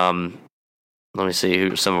 Let me see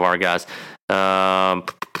who some of our guys.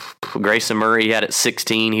 Grayson Murray had at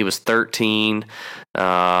 16. He was 13. They do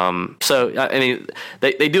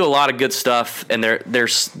a lot of good stuff, and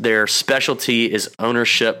their specialty is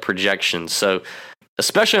ownership projections. So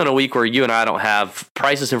especially on a week where you and I don't have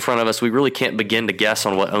prices in front of us, we really can't begin to guess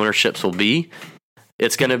on what ownerships will be.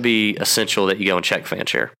 It's going to be essential that you go and check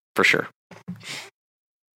Fanshare for sure.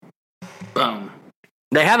 Boom.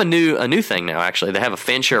 They have a new thing now. Actually, they have a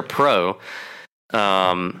Fanshare Pro.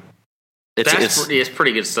 It's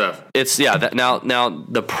pretty good stuff. Now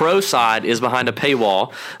the pro side is behind a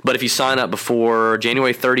paywall, but if you sign up before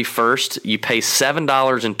January 31st, you pay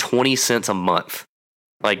 $7.20 a month.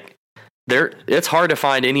 It's hard to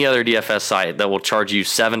find any other DFS site that will charge you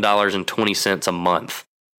 $7.20 a month.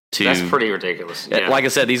 That's pretty ridiculous. Yeah. Like I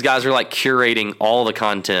said, these guys are curating all the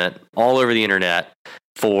content all over the internet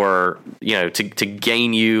for to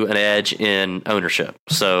gain you an edge in ownership.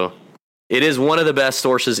 So it is one of the best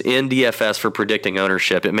sources in DFS for predicting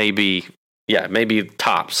ownership. It may be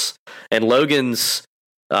tops. And Logan,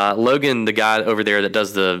 the guy over there that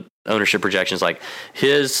does the ownership projections,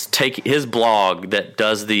 his blog that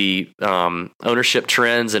does the ownership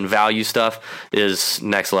trends and value stuff is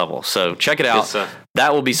next level. So check it out.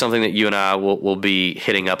 That will be something that you and I will be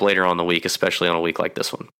hitting up later on in the week, especially on a week like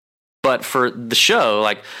this one. But for the show,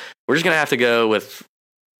 we're just gonna have to go with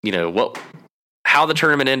how the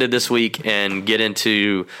tournament ended this week and get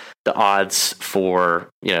into the odds for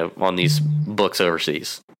on these books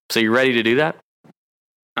overseas. So you ready to do that?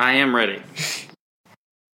 I am ready.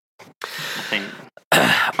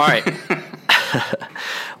 All right.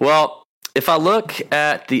 Well, if I look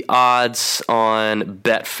at the odds on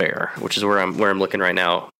Betfair, which is where I'm looking right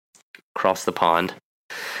now across the pond,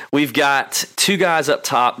 we've got two guys up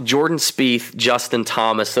top, Jordan Spieth, Justin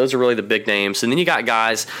Thomas. Those are really the big names. And then you got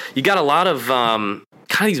a lot of kind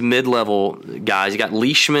of these mid-level guys. You got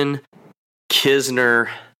Leishman, Kisner,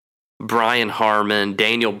 Brian Harmon,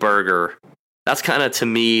 Daniel Berger. That's kind of, to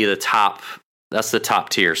me, the top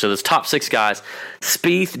tier. So those top 6 guys: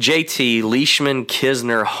 Spieth, JT, Leishman,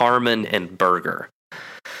 Kisner, Harmon, and Berger.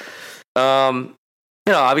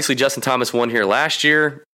 Obviously Justin Thomas won here last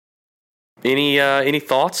year. Any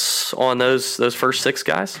thoughts on those first 6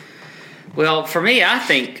 guys? Well, for me, I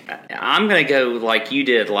think I'm going to go like you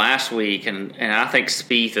did last week, and I think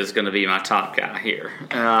Spieth is going to be my top guy here.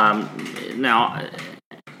 Now,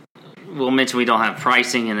 we'll mention we don't have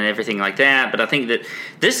pricing and everything like that, but I think that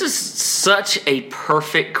this is such a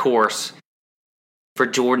perfect course for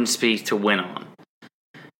Jordan Spieth to win on.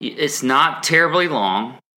 It's not terribly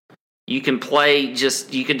long. You can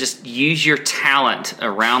just use your talent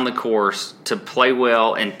around the course to play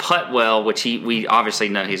well and putt well, which we obviously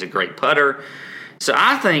know he's a great putter. So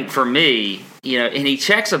I think for me, and he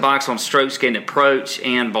checks a box on strokes gained approach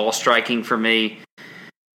and ball striking for me.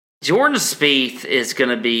 Jordan Spieth is going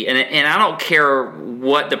to be, and I don't care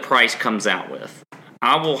what the price comes out with.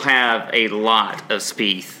 I will have a lot of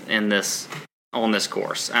Spieth on this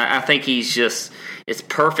course. I think it's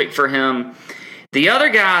perfect for him. The other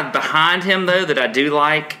guy behind him, though, that I do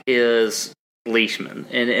like is Leishman.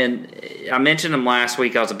 And I mentioned him last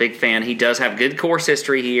week. I was a big fan. He does have good course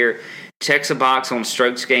history here. Checks a box on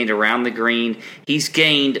strokes gained around the green. He's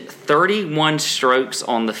gained 31 strokes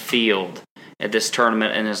on the field at this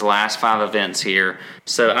tournament in his last 5 events here.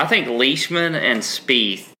 So I think Leishman and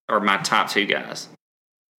Spieth are my top 2 guys.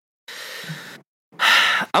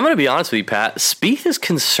 I'm going to be honest with you, Pat. Spieth is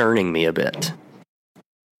concerning me a bit.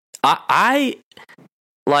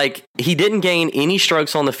 He didn't gain any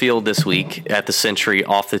strokes on the field this week at the Century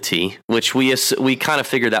off the tee, which we kind of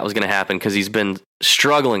figured that was going to happen because he's been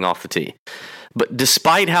struggling off the tee. But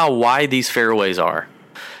despite how wide these fairways are,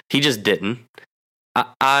 he just didn't.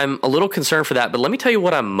 I'm a little concerned for that, but let me tell you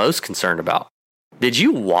what I'm most concerned about. Did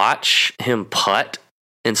you watch him putt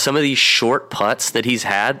in some of these short putts that he's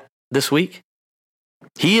had this week?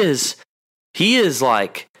 He's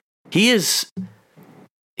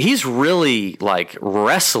really like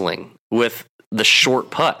wrestling with the short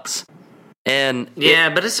putts. And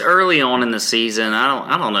but it's early on in the season.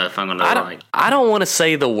 I don't know if I'm going to I don't want to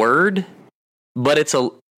say the word, but it's a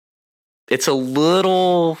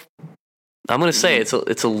little, I'm going to say it's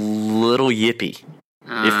a little yippy.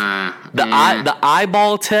 The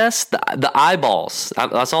eyeball test, the eyeballs.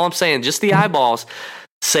 That's all I'm saying. Just the eyeballs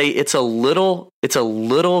say it's a little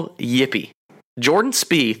yippy. Jordan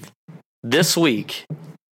Spieth this week,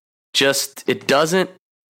 it doesn't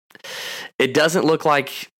look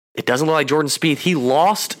like Jordan Spieth. He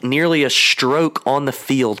lost nearly a stroke on the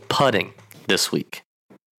field putting this week.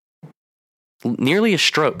 Nearly a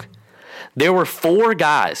stroke. There were 4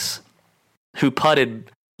 guys who putted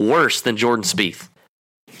worse than Jordan Spieth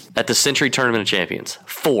at the Century Tournament of Champions.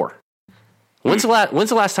 4. When's the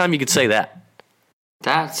last time you could say that?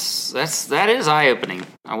 That is eye-opening.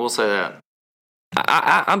 I will say that.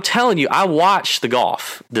 I'm telling you, I watched the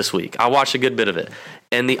golf this week. I watched a good bit of it.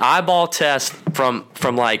 And the eyeball test from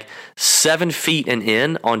like 7 feet and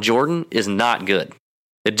in on Jordan is not good.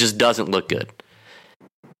 It just doesn't look good.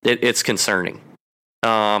 It's concerning.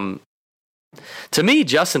 To me,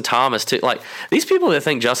 Justin Thomas, these people that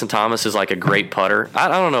think Justin Thomas is like a great putter, I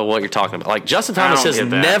don't know what you're talking about. Like, Justin Thomas has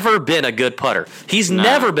never been a good putter. He's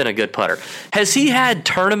never been a good putter. Has he had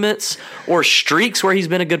tournaments or streaks where he's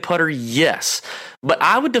been a good putter? Yes. But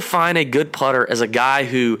I would define a good putter as a guy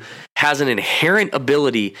who has an inherent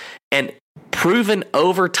ability and proven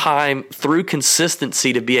over time through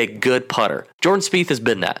consistency to be a good putter. Jordan Spieth has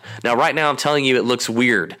been that. Now, right now, I'm telling you it looks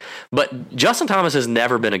weird, but Justin Thomas has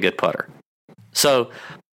never been a good putter. So,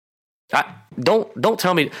 don't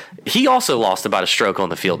tell me. He also lost about a stroke on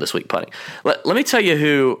the field this week putting. Let me tell you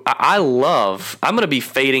who I love. I'm going to be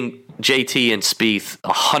fading JT and Spieth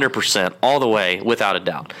 100% all the way, without a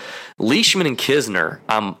doubt. Leishman and Kisner,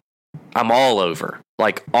 I'm all over.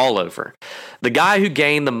 Like, all over. The guy who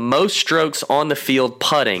gained the most strokes on the field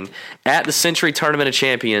putting at the Century Tournament of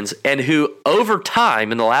Champions, and who over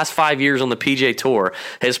time in the last 5 years on the PGA Tour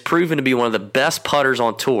has proven to be one of the best putters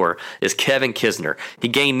on tour, is Kevin Kisner. He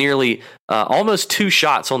gained nearly almost 2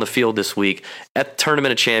 shots on the field this week at the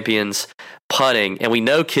Tournament of Champions putting, and we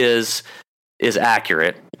know Kiz is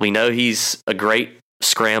accurate. We know he's a great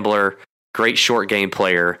scrambler, great short game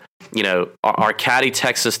player. You know, our caddy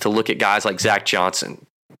texts us to look at guys like Zach Johnson.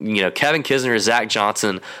 You know, Kevin Kisner is Zach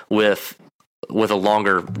Johnson with a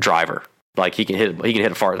longer driver. Like, he can hit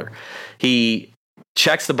it farther. He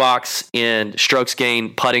checks the box in strokes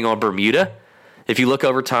gained putting on Bermuda. If you look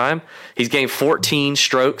over time, he's gained 14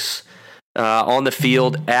 strokes on the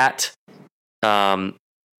field at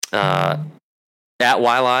at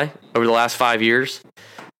Waialae over the last 5 years.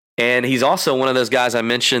 And he's also one of those guys I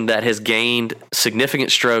mentioned that has gained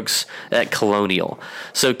significant strokes at Colonial.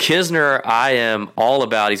 So Kisner, I am all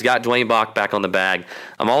about. He's got Dwayne Bach back on the bag.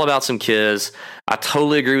 I'm all about some Kis. I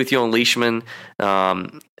totally agree with you on Leishman.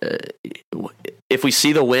 If we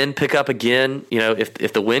see the wind pick up again,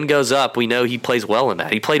 if the wind goes up, we know he plays well in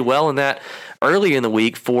that. He played well in that early in the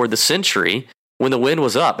week for the Century when the wind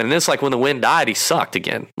was up. And it's like when the wind died, he sucked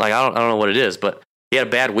again. Like, I don't know what it is, but he had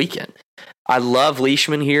a bad weekend. I love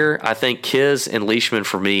Leishman here. I think Kis and Leishman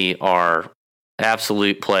for me are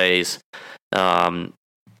absolute plays.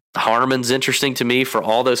 Harmon's interesting to me for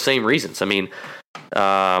all those same reasons. I mean,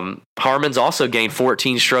 Harmon's also gained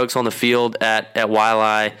 14 strokes on the field at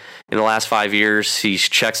Waialae in the last 5 years. He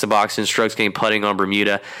checks the box in strokes gained putting on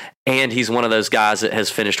Bermuda, and he's one of those guys that has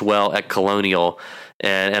finished well at Colonial.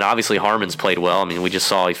 And obviously Harmon's played well. I mean, we just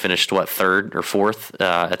saw he finished, third or fourth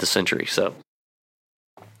at the Century. So.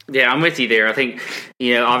 Yeah, I'm with you there. I think,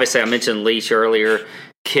 obviously I mentioned Leach earlier,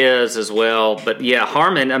 Kis as well. But, yeah,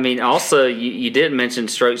 Harmon, I mean, also you did mention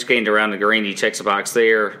strokes gained around the green. He checks a box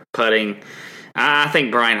there, putting. I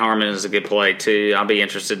think Brian Harmon is a good play, too. I'll be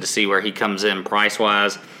interested to see where he comes in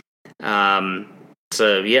price-wise.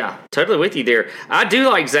 So, yeah, totally with you there. I do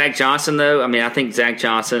like Zach Johnson, though. I mean, I think Zach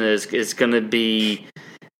Johnson is going to be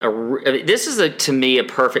this is, to me, a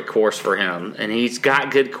perfect course for him. And he's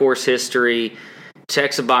got good course history.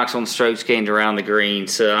 Checks a box on strokes gained around the green,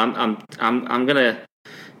 so I'm gonna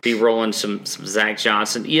be rolling some Zach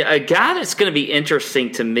Johnson. Yeah, a guy that's gonna be interesting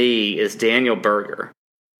to me is Daniel Berger.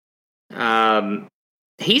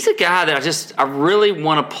 He's a guy that I really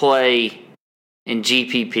want to play in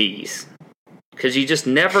GPPs because you just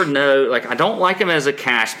never know. Like, I don't like him as a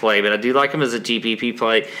cash play, but I do like him as a GPP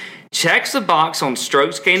play. Checks the box on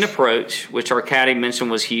strokes gained approach, which our caddy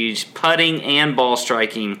mentioned was huge, putting and ball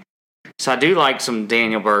striking. So I do like some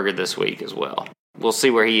Daniel Berger this week as well. We'll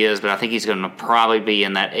see where he is, but I think he's going to probably be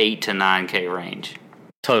in that 8 to 9K range.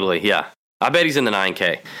 Totally, yeah. I bet he's in the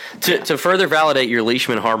 9K. To further validate your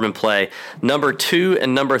Leishman-Harmon play, number 2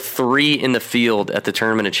 and number 3 in the field at the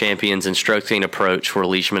Tournament of Champions in strokes gained approach were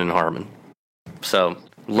Leishman and Harmon. So,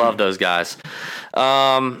 love those guys.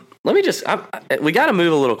 Let me just we got to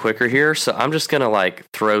move a little quicker here, so I'm just going to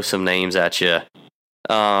throw some names at you.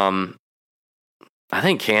 I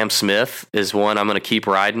think Cam Smith is one I'm going to keep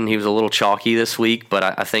riding. He was a little chalky this week,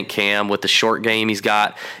 but I think Cam, with the short game he's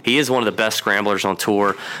got, he is one of the best scramblers on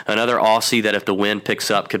tour. Another Aussie that if the wind picks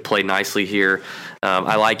up could play nicely here.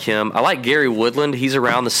 I like him. I like Gary Woodland. He's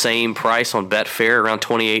around the same price on Betfair, around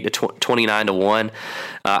 28 to 29 to 1.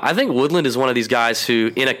 I think Woodland is one of these guys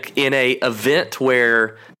who, in a event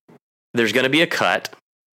where there's going to be a cut,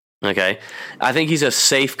 okay, I think he's a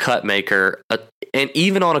safe cut maker, and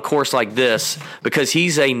even on a course like this, because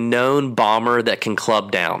he's a known bomber that can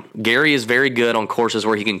club down. Gary is very good on courses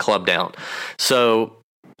where he can club down. So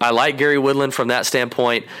I like Gary Woodland from that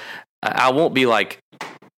standpoint. I won't be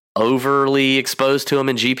overly exposed to him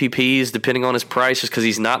in GPPs depending on his price, just because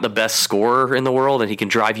he's not the best scorer in the world and he can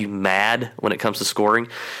drive you mad when it comes to scoring.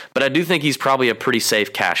 But I do think he's probably a pretty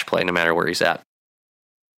safe cash play no matter where he's at.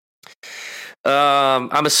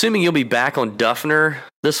 I'm assuming you'll be back on Duffner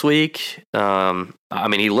this week. I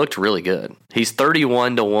mean, he looked really good. He's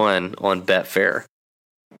 31 to 1 on Betfair.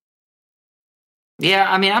 Yeah,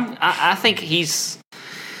 I mean, I think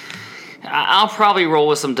I'll probably roll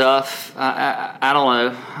with some Duff. I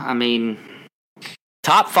don't know. I mean,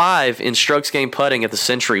 top 5 in strokes gained putting at the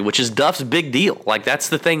Century, which is Duff's big deal. That's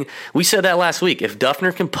the thing. We said that last week. If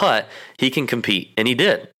Duffner can putt, he can compete, and he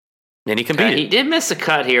did. And he competed. He did miss a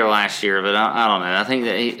cut here last year, but I don't know. I think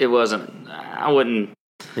that it wasn't. I wouldn't.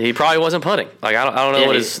 He probably wasn't putting. I don't know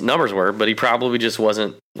what his numbers were, but he probably just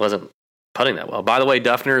wasn't putting that well. By the way,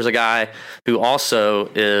 Duffner is a guy who also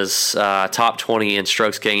is top 20 in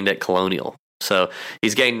strokes gained at Colonial. So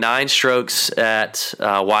he's gained 9 strokes at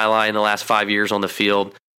Waialae in the last 5 years on the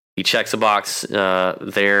field. He checks a box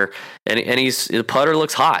there, and the putter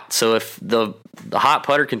looks hot. So if the hot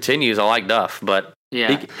putter continues, I like Duff, but.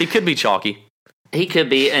 Yeah, he could be chalky. He could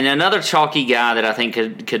be, and another chalky guy that I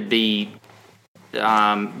think could be,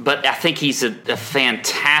 but I think he's a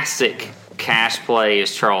fantastic cash play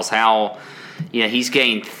is Charles Howell. He's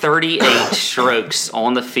gained 38 strokes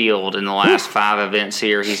on the field in the last 5 events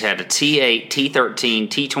here. He's had a T8, T13,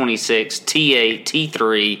 T26, T8,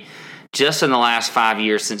 T3 just in the last 5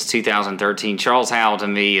 years since 2013. Charles Howell to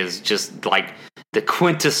me is just the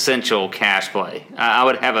quintessential cash play. I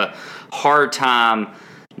would have a hard time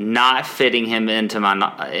not fitting him into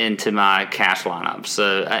my cash lineup.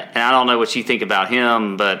 So, and I don't know what you think about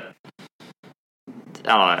him, but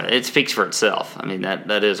I don't know. It speaks for itself. I mean,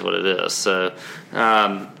 that is what it is. So,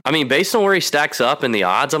 I mean, based on where he stacks up in the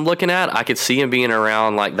odds I'm looking at, I could see him being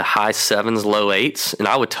around like the high 7s, low 8s, and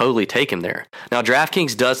I would totally take him there. Now,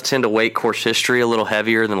 DraftKings does tend to weight course history a little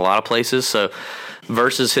heavier than a lot of places, so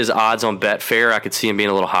versus his odds on Betfair, I could see him being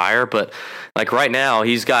a little higher, but like right now,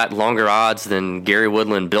 he's got longer odds than Gary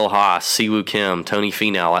Woodland, Bill Haas, Siwoo Kim, Tony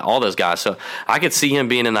Finau, like all those guys. So I could see him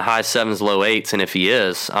being in the high 7s, low 8s, and if he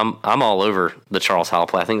is, I'm all over the Charles Howell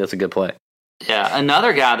play. I think that's a good play. Yeah,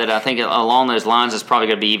 another guy that I think along those lines is probably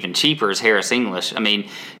going to be even cheaper is Harris English. I mean,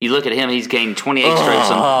 you look at him; he's gained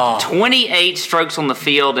 28 strokes on the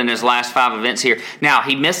field in his last 5 events here. Now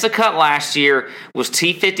he missed the cut last year, was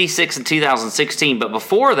T56 in 2016, but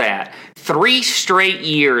before that, 3 straight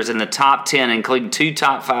years in the top 10, including 2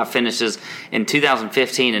 top 5 finishes in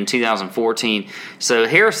 2015 and 2014. So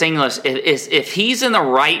Harris English, if he's in the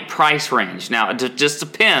right price range, now it just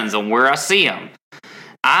depends on where I see him.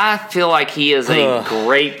 I feel like he is a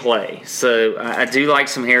great play. So I do like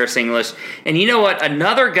some Harris English. And you know what?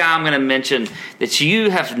 Another guy I'm going to mention that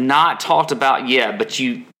you have not talked about yet, but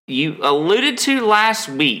you alluded to last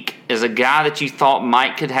week as a guy that you thought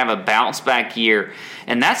could have a bounce back year,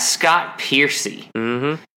 and that's Scott Piercy.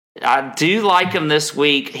 Mm-hmm. I do like him this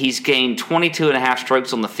week. He's gained 22.5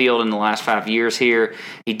 strokes on the field in the last 5 years here.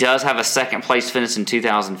 He does have a second place finish in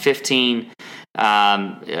 2015.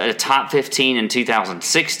 A top 15 in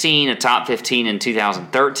 2016, a top 15 in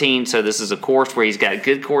 2013. So this is a course where he's got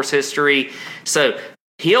good course history. So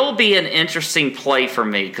he'll be an interesting play for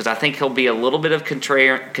me because I think he'll be a little bit of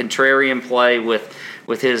contrarian play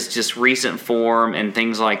with his just recent form and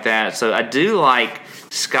things like that. So I do like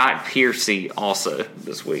Scott Piercy also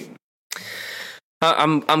this week.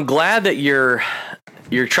 I'm glad that you're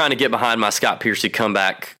trying to get behind my Scott Piercy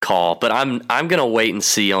comeback call, but I'm gonna wait and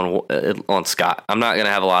see on Scott. I'm not gonna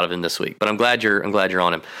have a lot of him this week, but I'm glad you're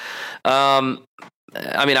on him.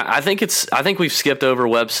 I mean, I think we've skipped over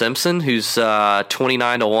Webb Simpson, who's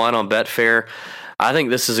 29-1 on Betfair. I think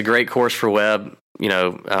this is a great course for Webb. You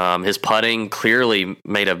know, his putting clearly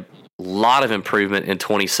made a lot of improvement in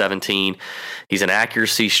 2017. He's an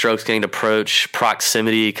accuracy, strokes gained approach,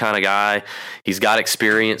 proximity kind of guy. He's got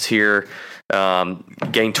experience here.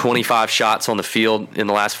 Gained 25 shots on the field in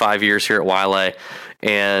the last 5 years here at Wiley,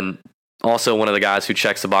 and also one of the guys who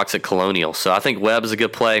checks the box at Colonial. So I think Webb is a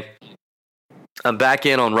good play. I'm back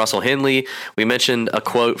in on Russell Henley. We mentioned a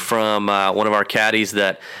quote from one of our caddies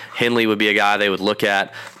that Henley would be a guy they would look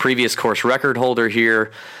at. Previous course record holder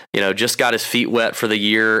here. You know, just got his feet wet for the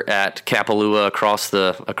year at Kapalua across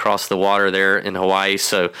the water there in Hawaii.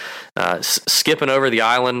 So skipping over the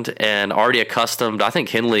island and already accustomed, I think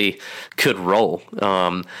Henley could roll.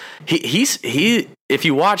 He if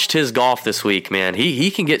you watched his golf this week, man,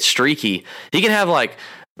 he can get streaky. He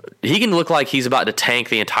can look like he's about to tank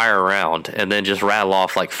the entire round and then just rattle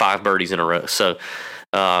off like 5 birdies in a row. So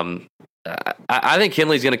I think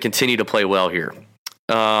Henley's going to continue to play well here.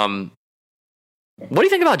 What do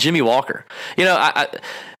you think about Jimmy Walker? You know,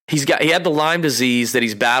 he had the Lyme disease that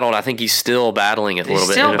he's battled. I think he's still battling it a little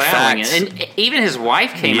bit. He's still battling it. And even his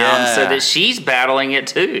wife came out and said that she's battling it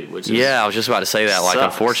too. I was just about to say that. Like,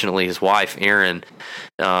 unfortunately, his wife, Erin,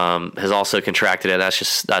 has also contracted it.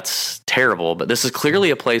 That's terrible. But this is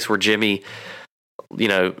clearly a place where Jimmy, you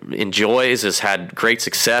know, enjoys, has had great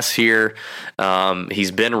success here.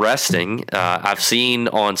 He's been resting. I've seen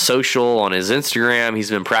on social, on his Instagram, he's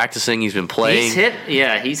been practicing, he's been playing.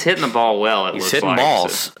 He's hitting the ball well. He's hitting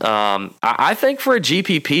balls. So. I think for a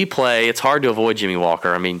GPP play, it's hard to avoid Jimmy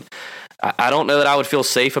Walker. I mean, I don't know that I would feel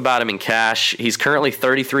safe about him in cash. He's currently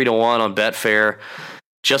 33-1 on Betfair,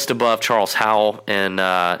 just above Charles Howell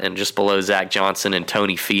and just below Zach Johnson and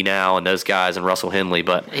Tony Finau and those guys and Russell Henley.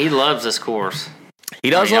 But he loves this course. He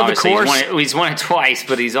does love the course. He's won it twice,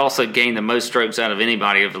 but he's also gained the most strokes out of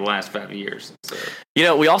anybody over the last 5 years. So. You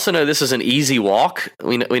know, we also know this is an easy walk.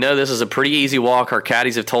 We know this is a pretty easy walk. Our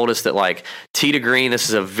caddies have told us that, like, tee to green, this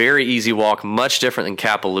is a very easy walk, much different than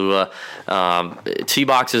Kapalua. Tee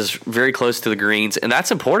box is very close to the greens, and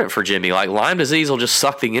that's important for Jimmy. Like, Lyme disease will just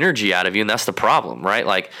suck the energy out of you, and that's the problem, right?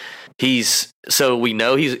 Like, so we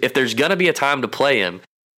know if there's going to be a time to play him,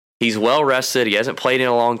 he's well rested. He hasn't played in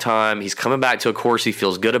a long time. He's coming back to a course he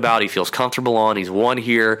feels good about. He feels comfortable on. He's won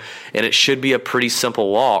here, and it should be a pretty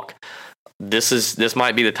simple walk. This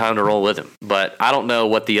might be the time to roll with him, but I don't know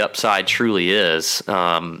what the upside truly is.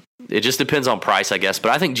 It just depends on price, I guess.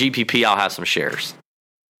 But I think GPP, I'll have some shares.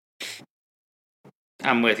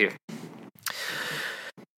 I'm with you.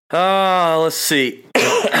 Let's see.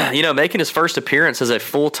 Making his first appearance as a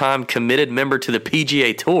full-time committed member to the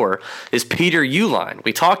PGA Tour is Peter Uihlein.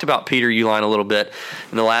 We talked about Peter Uihlein a little bit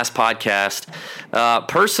in the last podcast.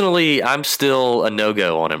 Personally, I'm still a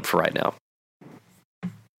no-go on him for right now.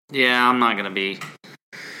 Yeah, I'm not going to be.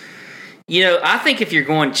 I think if you're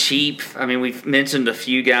going cheap, we've mentioned a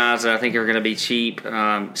few guys that I think are going to be cheap.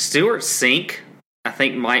 Stuart Sink, I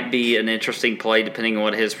think, might be an interesting play depending on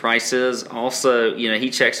what his price is. Also, he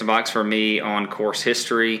checks the box for me on course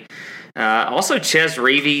history. Also, Ches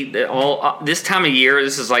Reavie. This time of year,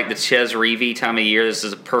 this is like the Ches Reavie time of year. This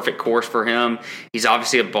is a perfect course for him. He's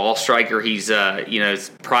obviously a ball striker. He's,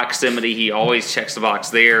 his proximity. He always checks the box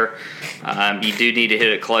there. You do need to hit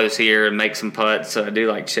it close here and make some putts. So I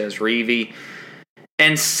do like Ches Reavie.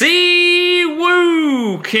 And Si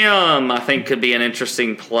Woo Kim, I think, could be an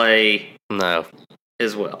interesting play. No.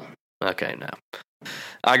 As well. Okay, no.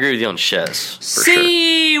 I agree with you on Ches.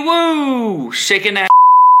 Si Woo! Shaking that.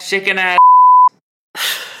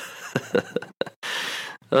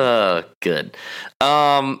 Oh, good.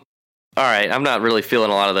 All right, I'm not really feeling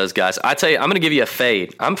a lot of those guys. I tell you, I'm going to give you a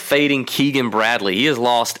fade. I'm fading Keegan Bradley. He has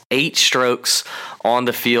lost 8 strokes on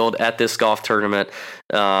the field at this golf tournament.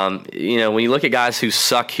 When you look at guys who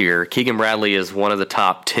suck here, Keegan Bradley is one of the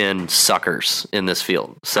top 10 suckers in this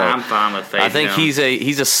field. So I'm fine with fading. I think he's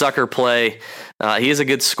a sucker play. He is a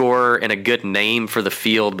good scorer and a good name for the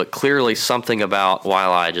field, but clearly something about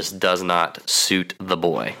Waialae just does not suit the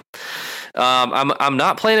boy. I'm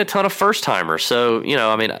not playing a ton of first timers, so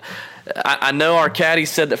I know our caddy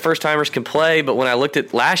said that first timers can play, but when I looked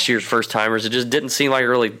at last year's first timers, it just didn't seem like it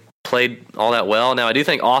really played all that well. Now I do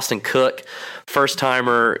think Austin Cook, first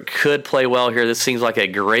timer, could play well here. This seems like a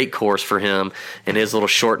great course for him and his little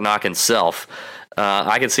short knocking self.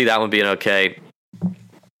 I can see that one being okay.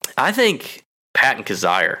 I think Patton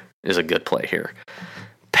Kizzire is a good play here.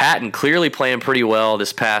 Patton clearly playing pretty well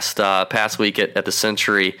this past week at the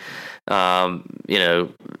Century.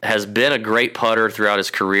 Has been a great putter throughout his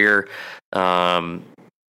career. I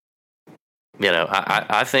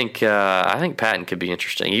think Patton could be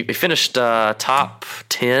interesting. He finished top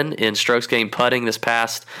 10 in strokes gained putting this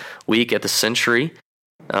past week at the Century.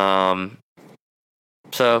 So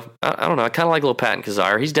I don't know. I kind of like little Patton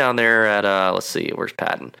Kizzire. He's down there at let's see, where's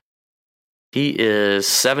Patton? He is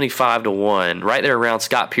 75-1, right there around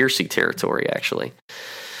Scott Piercy territory, actually.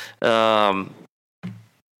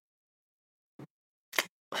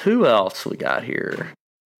 Who else we got here?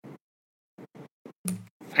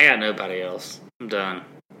 I got nobody else. I'm done.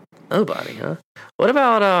 Nobody, huh? What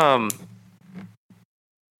about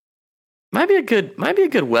might be a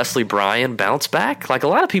good Wesley Bryan bounce back? Like a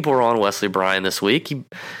lot of people were on Wesley Bryan this week.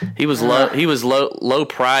 He was low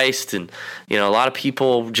priced, and a lot of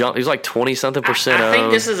people jumped. He was like 20-something%. I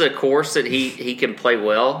think this is a course that he can play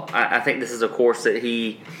well. I think this is a course that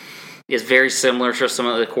he is very similar to some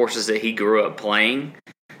of the courses that he grew up playing.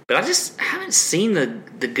 But I just haven't seen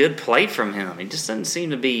the good play from him. He just doesn't seem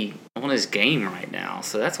to be on his game right now.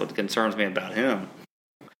 So that's what concerns me about him.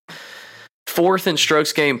 4th in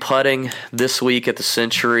strokes gained putting this week at the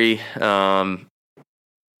Century. 10th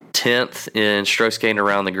in strokes gained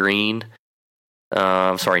around the green.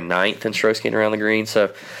 9th in strokes gained around the green.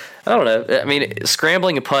 So I don't know. I mean,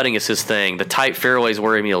 scrambling and putting is his thing. The tight fairways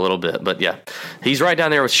worry me a little bit. But yeah, he's right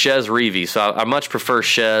down there with Ches Reavie. So I much prefer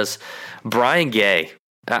Ches. Brian Gay.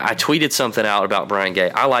 I tweeted something out about Brian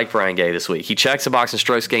Gay. I like Brian Gay this week. He checks the box in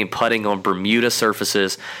strokes gained putting on Bermuda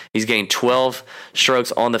surfaces. He's gained 12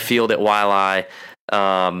 strokes on the field at Waialae.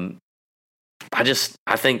 I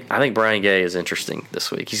think Brian Gay is interesting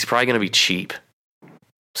this week. He's probably going to be cheap,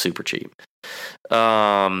 super cheap.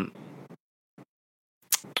 What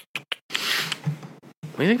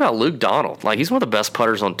do you think about Luke Donald? Like, he's one of the best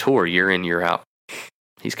putters on tour year in, year out.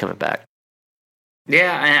 He's coming back.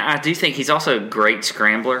 Yeah, and I do think he's also a great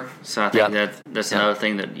scrambler. So I think that's another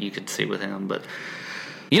thing that you could see with him. But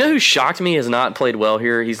you know who shocked me has not played well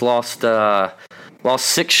here? He's lost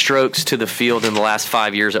 6 strokes to the field in the last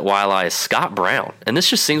 5 years at Waialae is Scott Brown. And this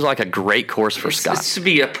just seems like a great course for Scott. This should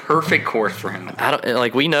be a perfect course for him.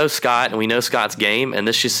 We know Scott and we know Scott's game, and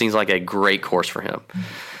this just seems like a great course for him.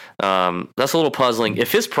 That's a little puzzling.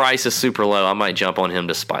 If his price is super low, I might jump on him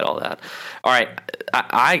despite all that. All right,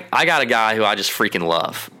 I got a guy who I just freaking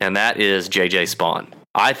love, and that is JJ Spawn.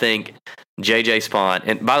 I think JJ Spawn,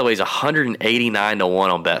 and by the way, he's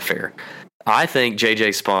 189-1 on Betfair. I think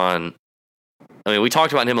JJ Spawn, I mean, we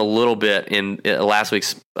talked about him a little bit in last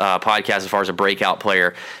week's podcast as far as a breakout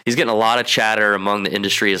player. He's getting a lot of chatter among the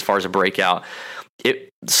industry as far as a breakout.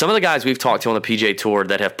 some of the guys we've talked to on the PGA Tour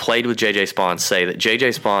that have played with J.J. Spaun say that J.J.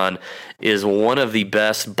 Spaun is one of the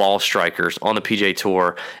best ball strikers on the PGA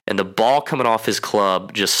Tour, and the ball coming off his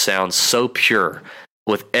club just sounds so pure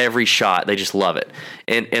with every shot. They just love it.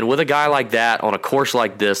 And with a guy like that on a course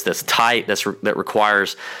like this that's tight, that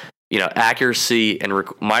requires accuracy and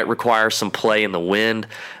might require some play in the wind,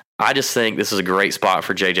 I just think this is a great spot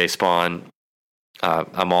for J.J. Spaun.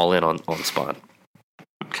 I'm all in on Spaun.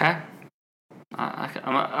 Okay.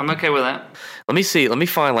 I'm okay with that. Let me see. Let me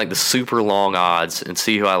find like the super long odds and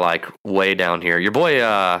see who I like way down here. Your boy,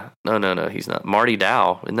 no, he's not. Marty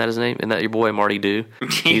Dow, isn't that his name? Isn't that your boy Marty Dew?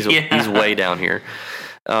 He's way down here.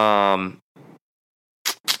 Tom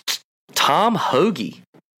Hoagie.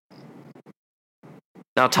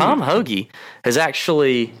 Now Tom Hoagie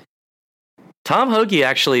actually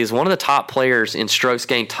is one of the top players in strokes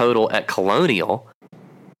gained total at Colonial.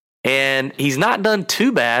 And he's not done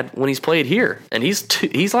too bad when he's played here, and he's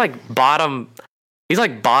like bottom 10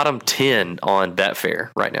 on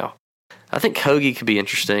Betfair right now. I think Hoagie could be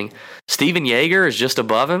interesting. Steven Yeager is just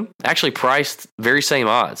above him, actually priced very same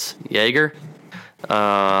odds. Yeager,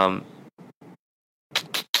 our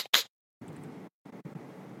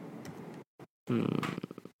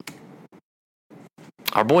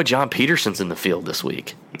boy John Peterson's in the field this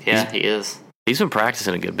week. Yeah, he is. He's been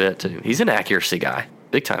practicing a good bit too. He's an accuracy guy.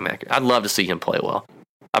 Big time accurate. I'd love to see him play well.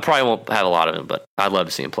 I probably won't have a lot of him, but I'd love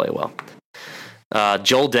to see him play well.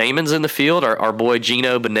 Joel Damon's in the field. Our boy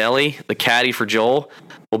Gino Bonelli, the caddy for Joel,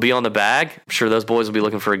 will be on the bag. I'm sure those boys will be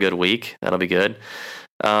looking for a good week. That'll be good.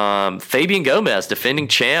 Fabian Gomez, defending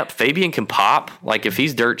champ. Fabian can pop. Like if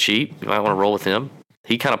he's dirt cheap, you might want to roll with him.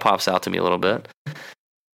 He kind of pops out to me a little bit.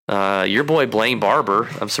 Your boy Blaine Barber,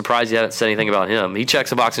 I'm surprised you haven't said anything about him. He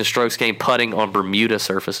checks a box in strokes gained putting on Bermuda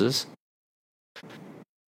surfaces.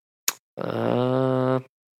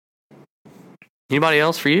 Anybody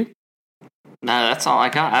else for you? No, that's all I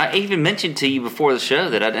got. I even mentioned to you before the show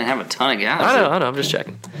that I didn't have a ton of guys. I know. I'm just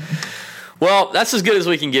checking. Well, that's as good as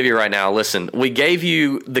we can give you right now. Listen, we gave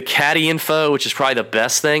you the caddy info, which is probably the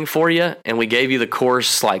best thing for you, and we gave you the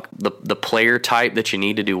course, like the player type that you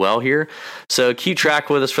need to do well here. So keep track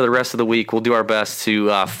with us for the rest of the week. We'll do our best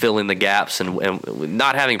to fill in the gaps, and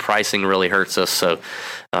not having pricing really hurts us. So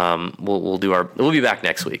we'll be back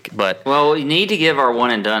next week. But we need to give our one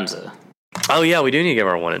and dones though. Oh yeah, we do need to give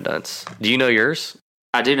our one and dones. Do you know yours?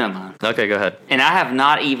 I do know mine. Okay, go ahead. And I have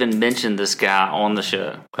not even mentioned this guy on the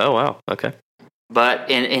show. Oh, wow. Okay.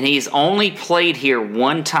 But and he's only played here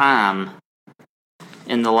one time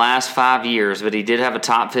in the last 5 years, but he did have a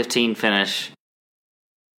top 15 finish.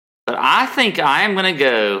 But I think I am going to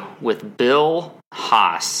go with Bill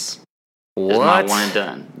Haas. What? As my one and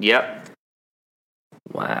done. Yep.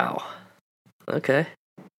 Wow. Okay.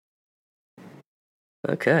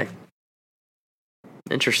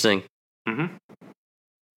 Interesting. Mm-hmm.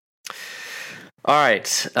 All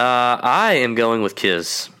right, I am going with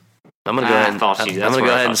Kiz. I'm gonna go ahead. I'm gonna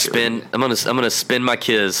go ahead and spin. I'm gonna spin my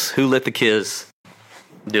Kiz. Who lit the Kiz?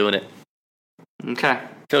 I'm doing it. Okay,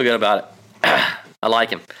 feel good about it. I like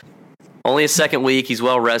him. Only his second week. He's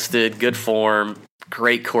well rested. Good form.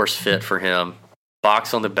 Great course fit for him.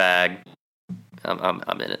 Box on the bag. I'm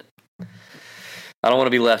in it. I don't want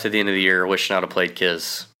to be left at the end of the year wishing I'd have played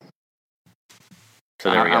Kiz. So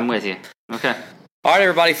there we go. I'm with you. Okay. All right,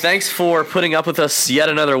 everybody. Thanks for putting up with us yet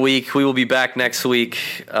another week. We will be back next week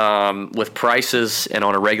with prices and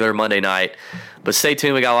on a regular Monday night. But stay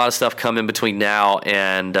tuned. We got a lot of stuff coming between now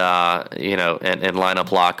and and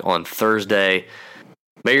lineup lock on Thursday.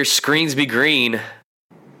 May your screens be green.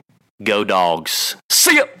 Go Dogs.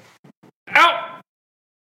 See ya. Out.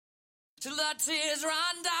 Till the tears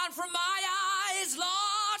run down from my eyes,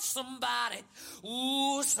 Lord, somebody,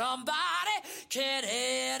 ooh, somebody, can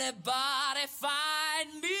anybody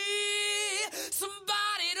find me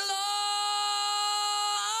somebody to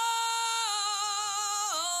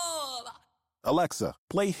love? Alexa,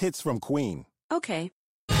 play hits from Queen. Okay.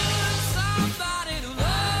 Somebody to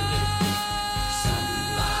love.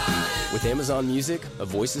 Somebody. With Amazon Music, a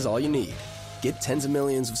voice is all you need. Get tens of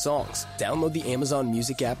millions of songs. Download the Amazon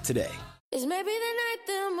Music app today. It's maybe the night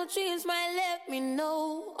that my dreams might let me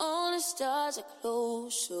know. All the stars are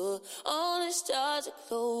closer. All the stars are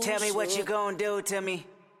closer. Tell me what you gonna do to me.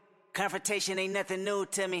 Confrontation ain't nothing new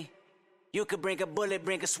to me. You could bring a bullet,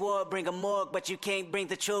 bring a sword, bring a morgue, but you can't bring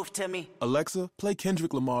the truth to me. Alexa, play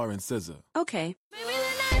Kendrick Lamar and SZA. Okay. Maybe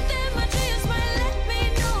the night that my dreams might let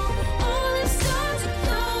me know. All the stars are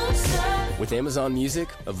closer. With Amazon Music,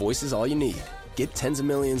 a voice is all you need. Get tens of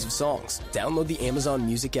millions of songs. Download the Amazon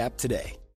Music app today.